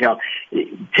more detail.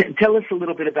 Tell us a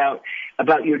little bit about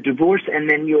your divorce and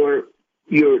then your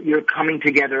coming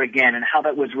together again, and how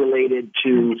that was related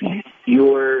to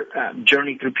your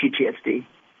journey through PTSD.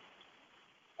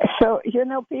 So,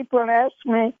 people ask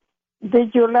me,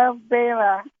 did you love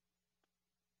Bela?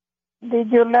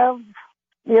 Did you love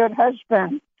your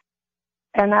husband?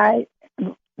 And I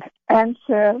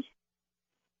answered,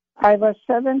 I was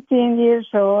 17 years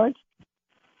old.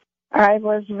 I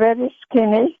was very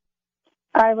skinny.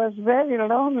 I was very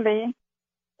lonely.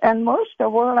 And most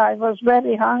of all, I was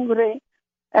very hungry.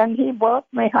 And he bought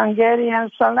me Hungarian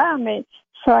salami.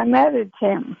 So I married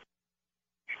him.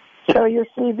 So you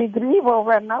see, we grieve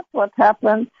over not what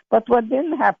happened, but what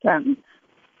didn't happen.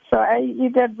 So I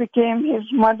either became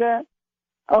his mother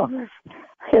or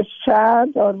his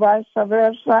child or vice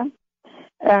versa.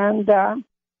 And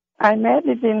I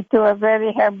married into a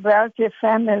very wealthy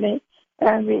family,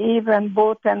 and we even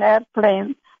bought an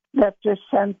airplane that we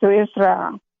sent to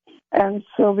Israel. And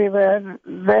so we were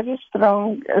very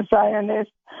strong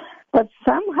Zionists. But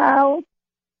somehow,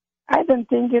 I don't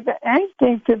think it had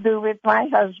anything to do with my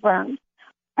husband.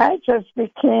 I just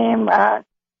became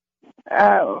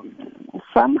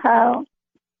somehow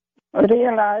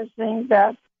realizing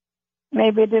that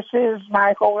maybe this is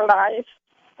my whole life.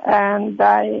 And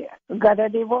I got a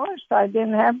divorce. I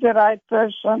didn't have the right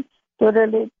person to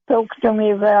really talk to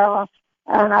me well.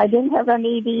 And I didn't have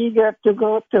any eager to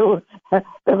go to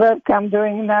the work I'm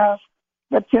doing now.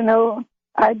 But,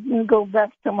 I didn't go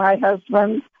back to my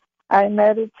husband. I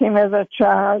married him as a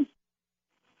child.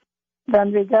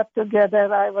 When we got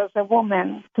together, I was a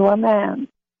woman to a man.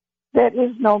 There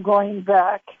is no going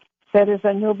back. There is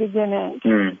a new beginning.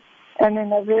 And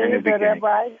in a way,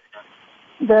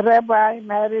 the rabbi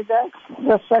married us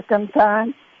the second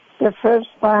time. The first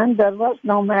time, there was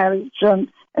no marriage,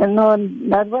 and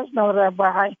there was no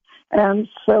rabbi. And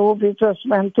so we just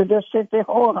went to the city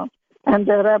hall, and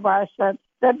the rabbi said,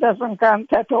 that doesn't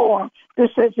count at all.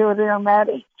 This is your real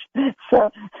marriage.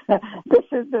 So this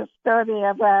is the story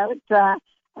about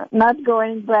not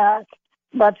going back,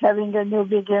 but having a new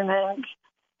beginning.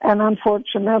 And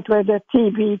unfortunately, the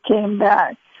TB came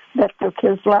back. That took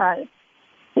his life.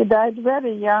 He died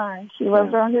very young. He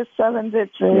was only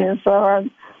 73 years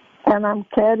old. And I'm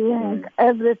carrying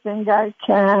everything I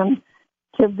can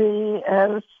to be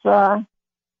as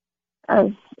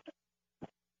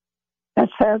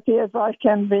healthy as I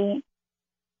can be,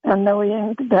 and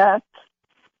knowing that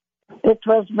it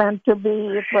was meant to be,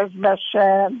 it was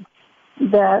Bashed,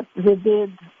 that we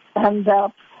did end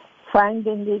up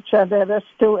finding each other as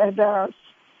two adults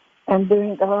and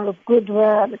doing a lot of good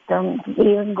work, and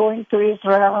even going to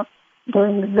Israel,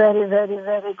 doing very, very,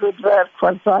 very good work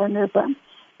for Zionism.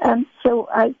 And so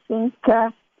I think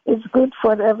it's good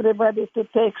for everybody to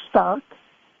take stock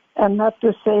and not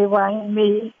to say, why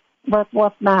me, but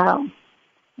what now?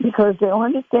 Because the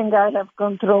only thing I have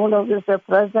control of is the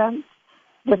present.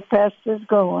 The past is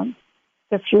gone.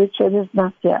 The future is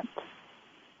not yet.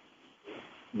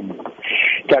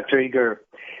 Dr. Eager,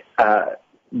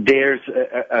 there's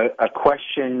a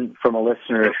question from a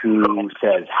listener who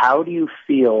says, how do you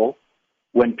feel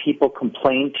when people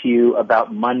complain to you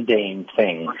about mundane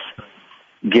things,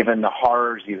 given the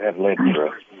horrors you have lived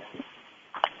through?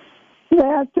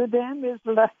 Yeah, to them it's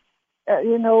like,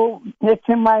 it's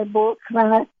in my book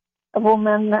when a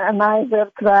woman and I were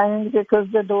crying because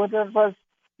the daughter was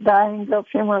dying of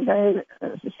whatever.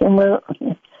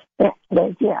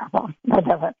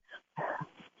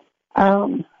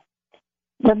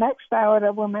 The next hour,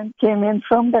 a woman came in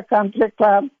from the country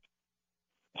club,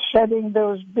 shedding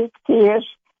those big tears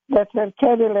that her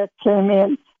Cadillac came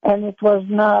in, and it was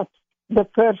not the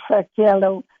perfect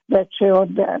yellow that she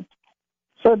ordered.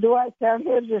 So do I tell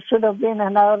her you should have been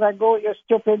an hour ago, you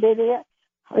stupid idiot?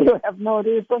 You have no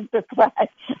reason to try.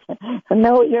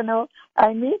 No,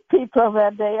 I meet people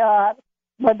where they are,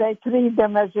 but I treat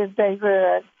them as if they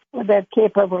were what they're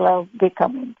capable of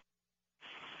becoming.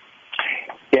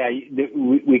 Yeah,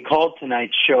 we called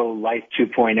tonight's show Life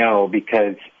 2.0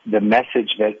 because the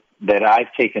message that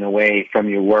I've taken away from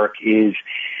your work is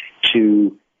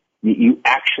you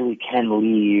actually can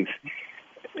leave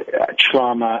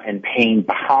trauma and pain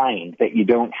behind, that you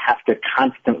don't have to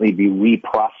constantly be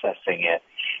reprocessing it.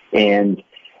 And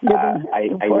I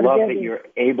love that you're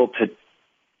able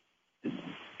to...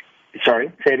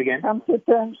 Sorry, say it again? Come to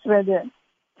terms with it.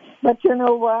 But you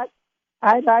know what?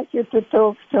 I'd like you to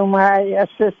talk to my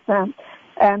assistant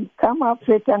and come up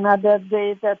with another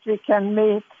day that we can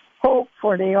meet,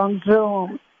 hopefully on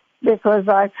Zoom, because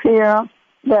I feel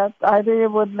that I really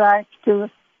would like to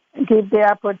give the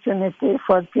opportunity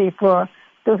for people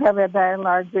to have a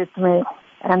dialogue with me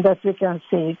and that we can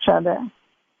see each other.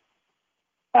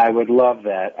 I would love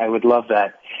that. I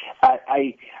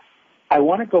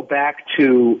want to go back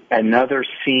to another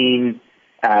scene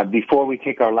before we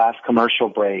take our last commercial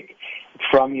break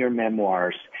from your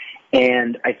memoirs.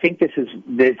 And I think it's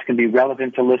going to be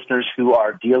relevant to listeners who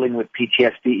are dealing with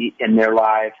PTSD in their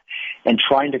lives and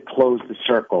trying to close the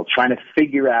circle, trying to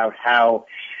figure out how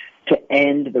to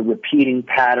end the repeating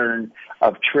pattern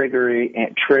of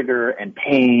trigger and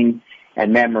pain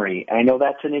and memory. And I know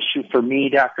that's an issue for me,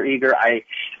 Dr. Eager.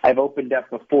 I've opened up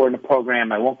before in the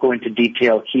program. I won't go into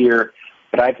detail here,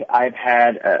 but I've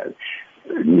had a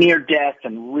near death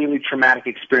and really traumatic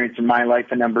experience in my life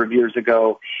a number of years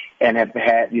ago, and have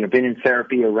had been in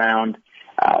therapy around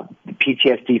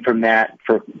PTSD from that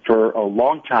for a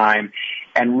long time,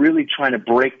 and really trying to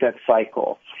break that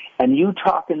cycle. And you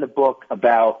talk in the book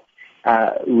about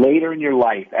later in your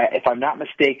life, if I'm not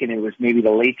mistaken, it was maybe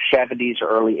the late 70s or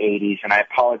early 80s, and I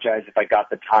apologize if I got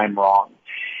the time wrong,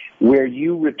 where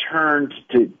you returned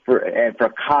for a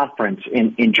conference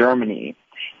in Germany,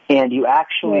 and you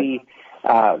actually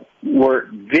were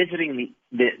visiting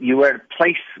you were at a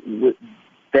place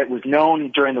that was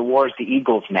known during the war as the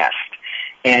Eagle's Nest,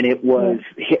 and it was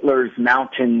Hitler's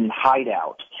mountain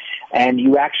hideout. And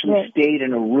you actually stayed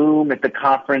in a room at the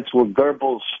conference where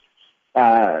Goebbels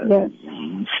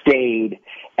stayed,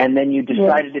 and then you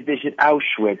decided to visit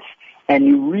Auschwitz, and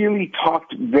you really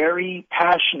talked very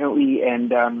passionately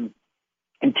and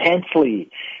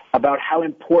intensely about how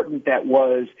important that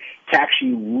was to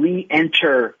actually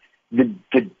re-enter the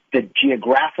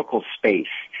geographical space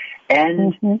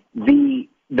and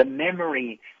the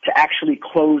memory to actually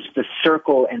close the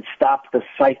circle and stop the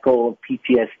cycle of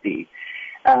PTSD.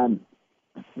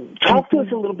 Talk to us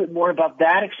a little bit more about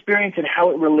that experience and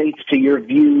how it relates to your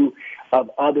view of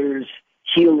others'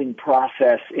 healing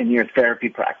process in your therapy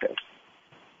practice.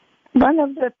 One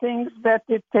of the things that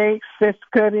it takes is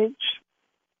courage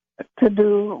to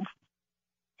do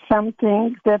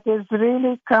something that is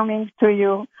really coming to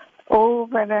you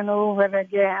over and over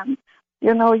again.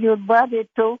 Your body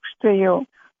talks to you,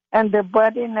 and the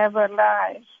body never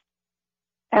lies.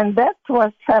 And that's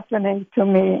what's happening to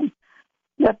me,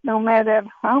 that no matter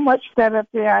how much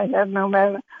therapy I had, no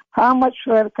matter how much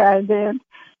work I did,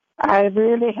 I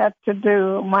really had to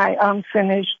do my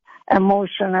unfinished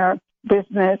emotional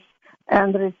business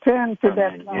and return to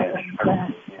that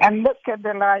lion and look at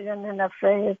the lion in the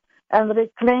face and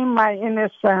reclaim my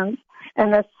innocence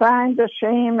and assign the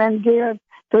shame and guilt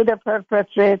to the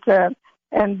perpetrator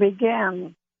and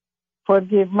begin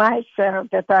forgive myself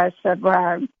that I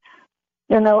survived.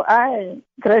 I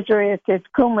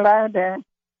graduated cum laude,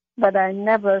 but I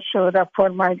never showed up for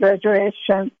my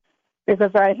graduation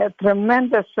because I had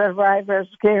tremendous survivor's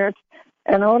guilt,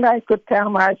 and all I could tell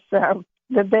myself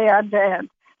that they are dead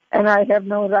and I have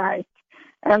no right.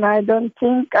 And I don't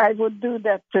think I would do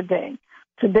that today.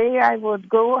 Today I would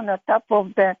go on the top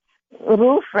of the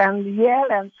roof and yell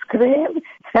and scream.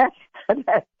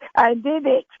 I did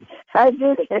it.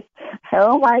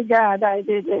 Oh my God, I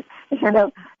did it.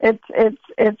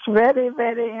 It's very,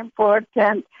 very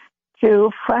important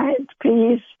to find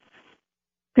peace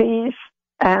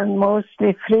and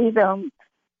mostly freedom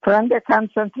from the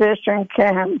concentration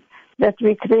camp that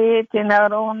we create in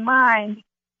our own mind,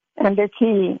 and the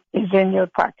key is in your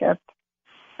pocket.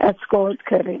 That's called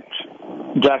courage.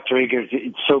 Dr. Eager,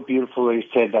 it's so beautifully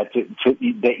said that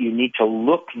you need to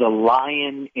look the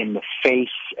lion in the face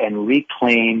and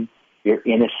reclaim your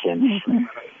innocence.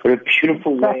 What a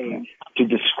beautiful way to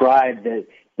describe the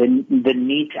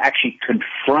need to actually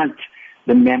confront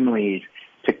the memories,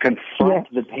 to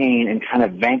confront the pain and kind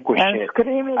of vanquish it.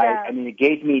 Scream it out. I mean, it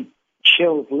gave me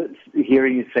chills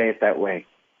hearing you say it that way.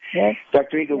 Yes.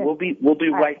 Dr. Eager, Yes. we'll be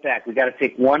right back. We got to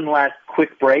take one last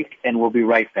quick break, and we'll be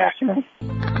right back. Sure.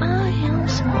 I am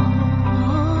small,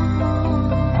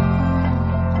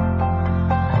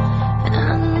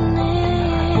 and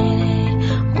need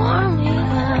warm me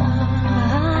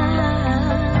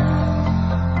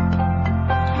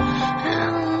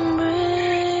and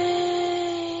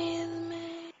breathe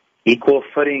me. Equal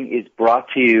Footing is brought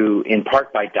to you in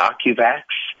part by DocuVax.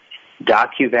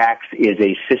 DocuVax is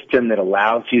a system that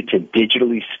allows you to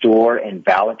digitally store and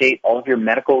validate all of your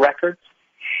medical records.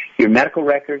 Your medical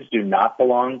records do not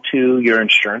belong to your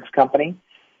insurance company.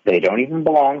 They don't even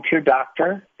belong to your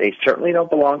doctor. They certainly don't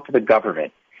belong to the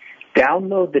government.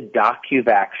 Download the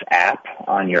DocuVax app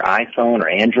on your iPhone or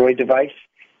Android device.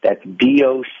 That's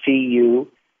DocuVax.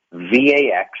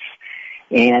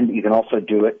 And you can also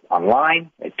do it online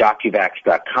at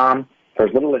DocuVax.com for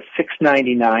as little as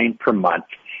 $6.99 per month.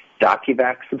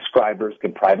 DocuVax subscribers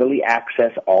can privately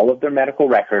access all of their medical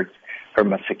records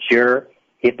from a secure,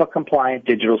 HIPAA-compliant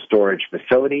digital storage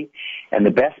facility. And the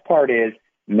best part is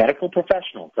medical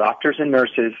professionals, doctors and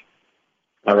nurses,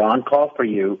 are on call for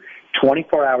you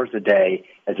 24 hours a day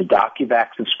as a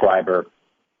DocuVax subscriber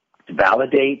to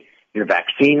validate your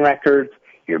vaccine records,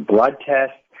 your blood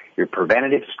tests, your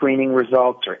preventative screening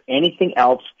results, or anything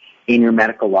else in your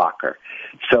medical locker.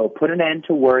 So put an end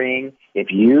to worrying if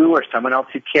you or someone else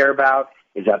you care about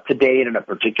is up to date on a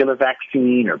particular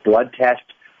vaccine or blood test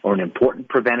or an important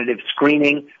preventative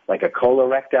screening like a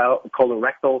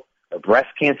colorectal or breast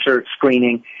cancer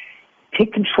screening.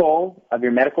 Take control of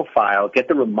your medical file, get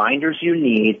the reminders you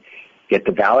need, get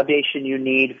the validation you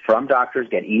need from doctors,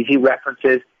 get easy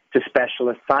references to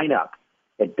specialists. Sign up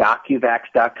at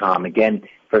DocuVax.com. Again,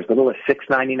 for as little as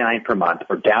 $6.99 per month,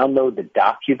 or download the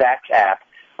DocuVax app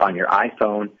on your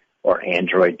iPhone or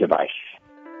Android device.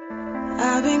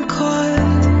 I've been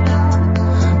caught,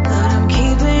 but I'm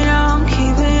keeping on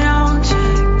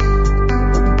check.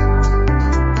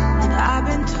 And I've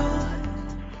been told.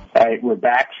 All right, we're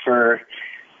back for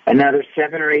another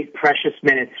 7 or 8 precious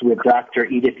minutes with Dr.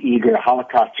 Edith Eger,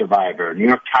 Holocaust survivor, New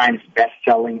York Times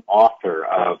best-selling author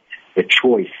of The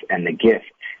Choice and the Gift,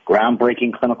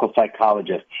 groundbreaking clinical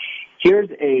psychologist. Here's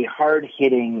a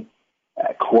hard-hitting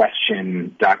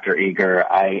question, Dr. Eger.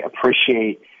 I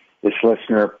appreciate this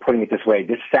listener putting it this way.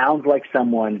 This sounds like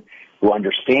someone who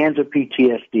understands what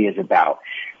PTSD is about.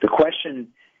 The question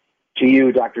to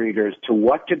you, Dr. Eger, is to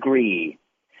what degree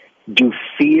do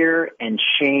fear and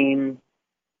shame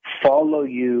follow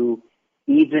you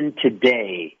even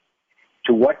today?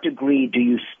 To what degree do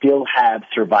you still have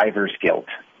survivor's guilt?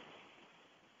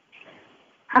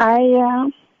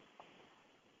 I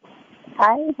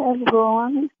have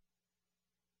gone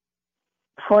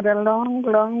for a long,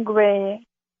 long way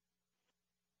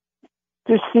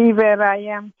to see where I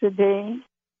am today.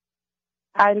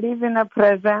 I live in a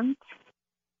present.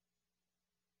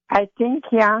 I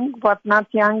think young, but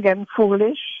not young and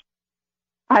foolish.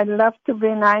 I love to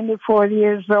be 94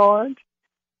 years old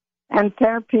and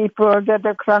tell people that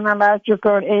the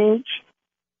chronological age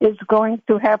is going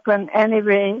to happen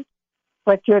anyway,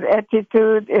 but your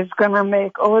attitude is going to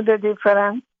make all the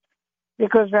difference.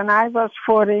 Because when I was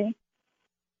 40,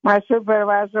 my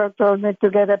supervisor told me to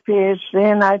get a PhD,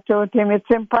 and I told him it's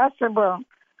impossible.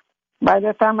 By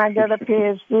the time I get a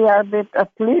PhD, I'll be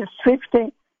at least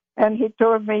 50, and he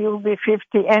told me you'll be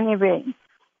 50 anyway.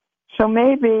 So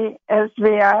maybe as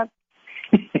we are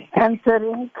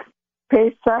entering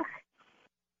Pesach,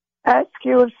 ask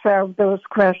yourself those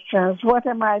questions. What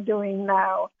am I doing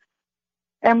now?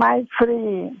 Am I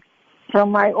free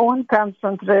from my own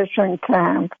concentration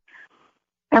camp?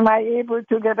 Am I able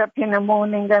to get up in the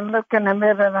morning and look in the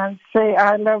mirror and say,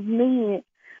 I love me?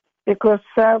 Because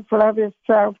self-love is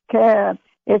self-care.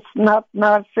 It's not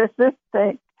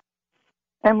narcissistic.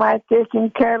 Am I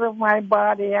taking care of my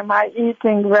body? Am I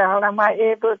eating well? Am I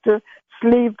able to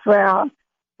sleep well?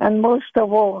 And most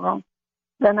of all,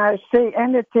 when I say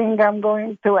anything, I'm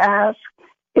going to ask,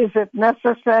 is it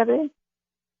necessary?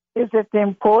 Is it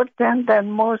important?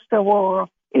 And most of all,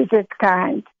 is it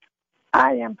kind?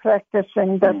 I am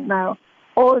practicing that now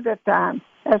all the time,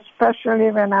 especially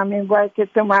when I'm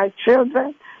invited to my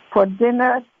children for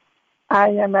dinner. I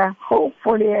am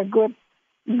hopefully a good,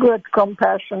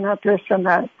 compassionate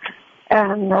listener,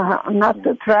 and not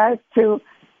to try to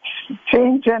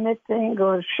change anything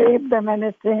or shape them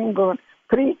anything or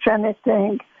preach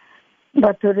anything,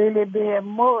 but to really be a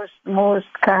most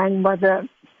kind mother,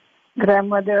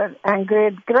 grandmother, and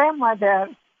great-grandmother.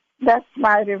 That's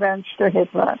my revenge to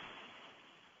Hitler.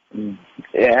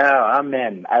 Yeah,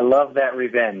 amen. I love that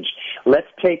revenge. Let's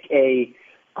take a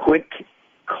quick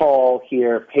call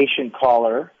here, patient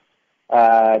caller.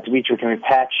 Dimitri, can we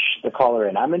patch the caller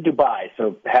in? I'm in Dubai,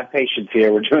 so have patience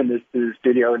here. We're doing this to the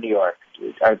studio in New York.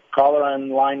 Our caller on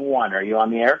line 1, are you on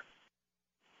the air?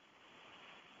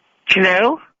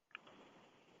 Hello?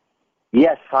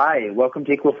 Yes, hi. Welcome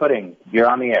to Equal Footing. You're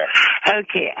on the air.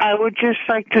 Okay, I would just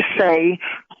like to say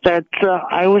that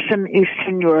I was in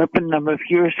Eastern Europe a number of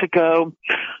years ago.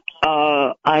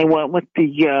 I went with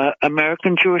the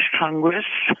American Jewish Congress.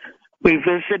 We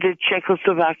visited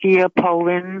Czechoslovakia,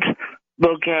 Poland,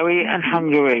 Bulgaria, and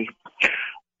Hungary.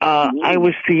 I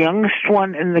was the youngest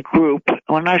one in the group.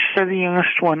 When I say the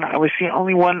youngest one, I was the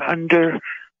only one under,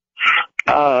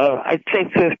 I'd say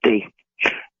 50.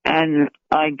 And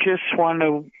I just want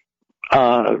to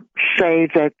say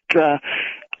that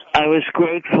I was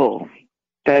grateful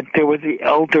that there were the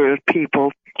elder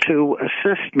people to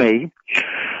assist me.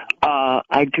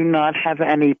 I do not have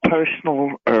any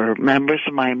personal or members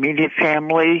of my immediate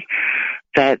family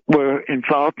that were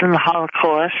involved in the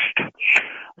Holocaust.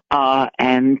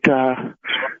 And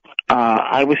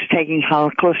I was taking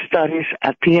Holocaust studies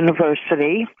at the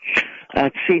university,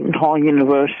 at Seton Hall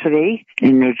University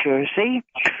in New Jersey.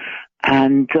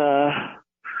 And,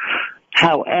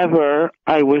 however,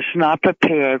 I was not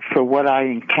prepared for what I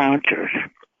encountered.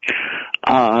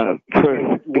 For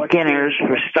beginners,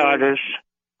 for starters.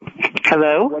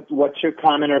 Hello? What's your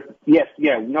comment? We hear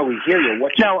you.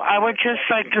 I would just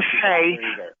like to say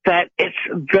that it's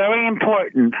very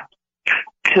important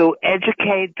to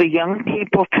educate the young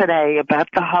people today about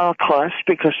the Holocaust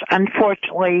because,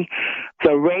 unfortunately,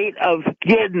 the rate of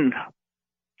Yidden,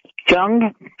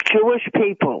 young Jewish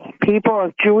people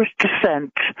of Jewish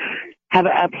descent, have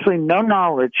absolutely no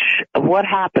knowledge of what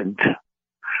happened.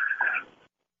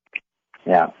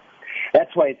 Yeah.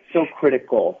 That's why it's so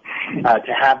critical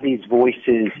to have these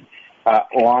voices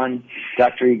on.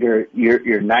 Dr. Eager,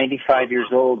 you're 95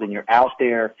 years old and you're out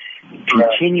there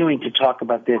continuing to talk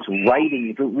about this, writing.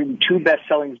 You've written 2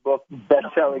 best-selling books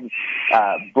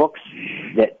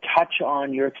that touch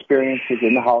on your experiences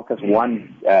in the Holocaust.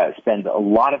 One spends a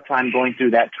lot of time going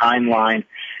through that timeline,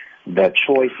 the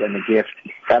choice and the gift.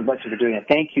 God bless you for doing it.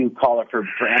 Thank you, caller, for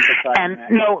emphasizing and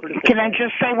that. No, can I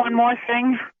just say one more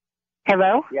thing?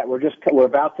 Hello? Yeah, we're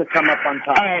about to come up on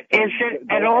time. All right. Is it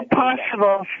at all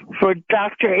possible for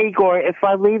Dr. Igor, if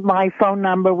I leave my phone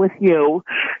number with you,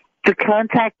 to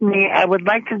contact me? I would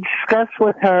like to discuss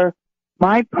with her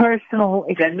my personal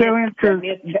experiences.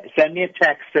 Send me a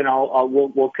text, and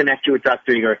we'll connect you with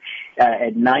Dr. Igor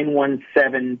at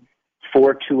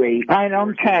 917-428. I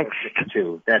don't text.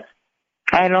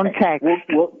 I don't text.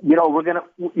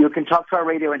 You can talk to our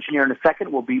radio engineer in a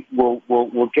second. We'll get you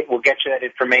that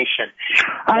information.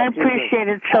 I appreciate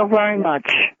it so very much.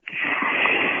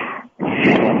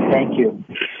 Thank you,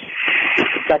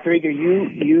 Dr. Eager.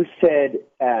 You said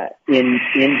in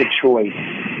the choice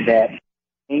that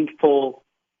painful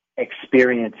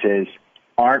experiences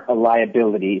aren't a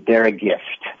liability; they're a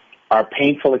gift. Our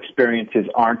painful experiences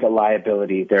aren't a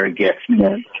liability; they're a gift.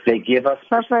 Yes. They give us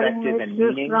perspective and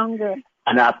meaning.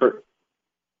 An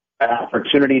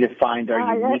opportunity to find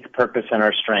our unique purpose and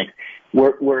our strength.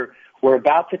 We're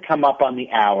about to come up on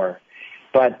the hour,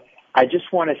 but I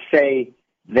just want to say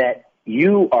that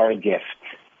you are a gift.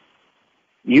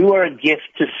 You are a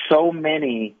gift to so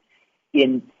many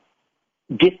in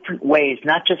different ways,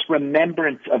 not just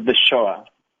remembrance of the Shoah,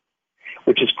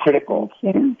 which is critical,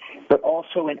 but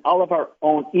also in all of our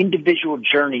own individual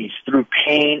journeys through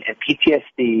pain and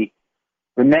PTSD,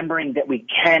 remembering that we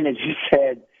can, as you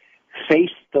said,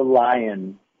 face the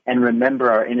lion and remember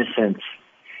our innocence,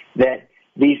 that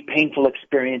these painful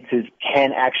experiences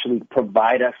can actually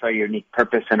provide us our unique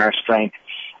purpose and our strength,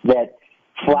 that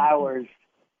flowers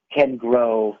can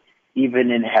grow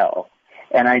even in hell.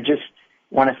 And I just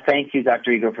want to thank you,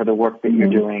 Dr. Eager, for the work that you're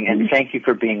doing, and thank you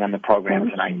for being on the program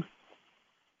tonight.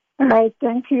 I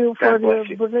thank you for the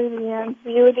brilliant,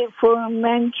 beautiful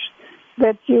mensch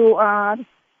that you are.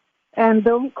 And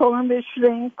don't call me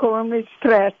shrink, call me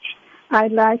stretch. I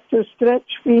like to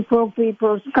stretch people's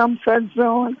comfort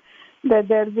zone, that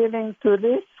they're willing to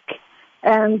risk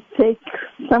and take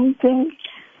something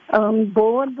on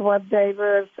board what they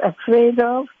were afraid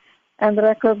of, and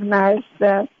recognize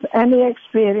that any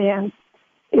experience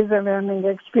is a learning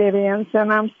experience.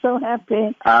 And I'm so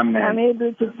happy I'm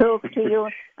able to talk to you.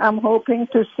 I'm hoping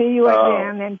to see you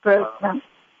again in person.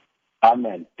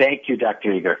 Amen. Thank you,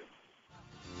 Dr. Eager.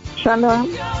 Shalom.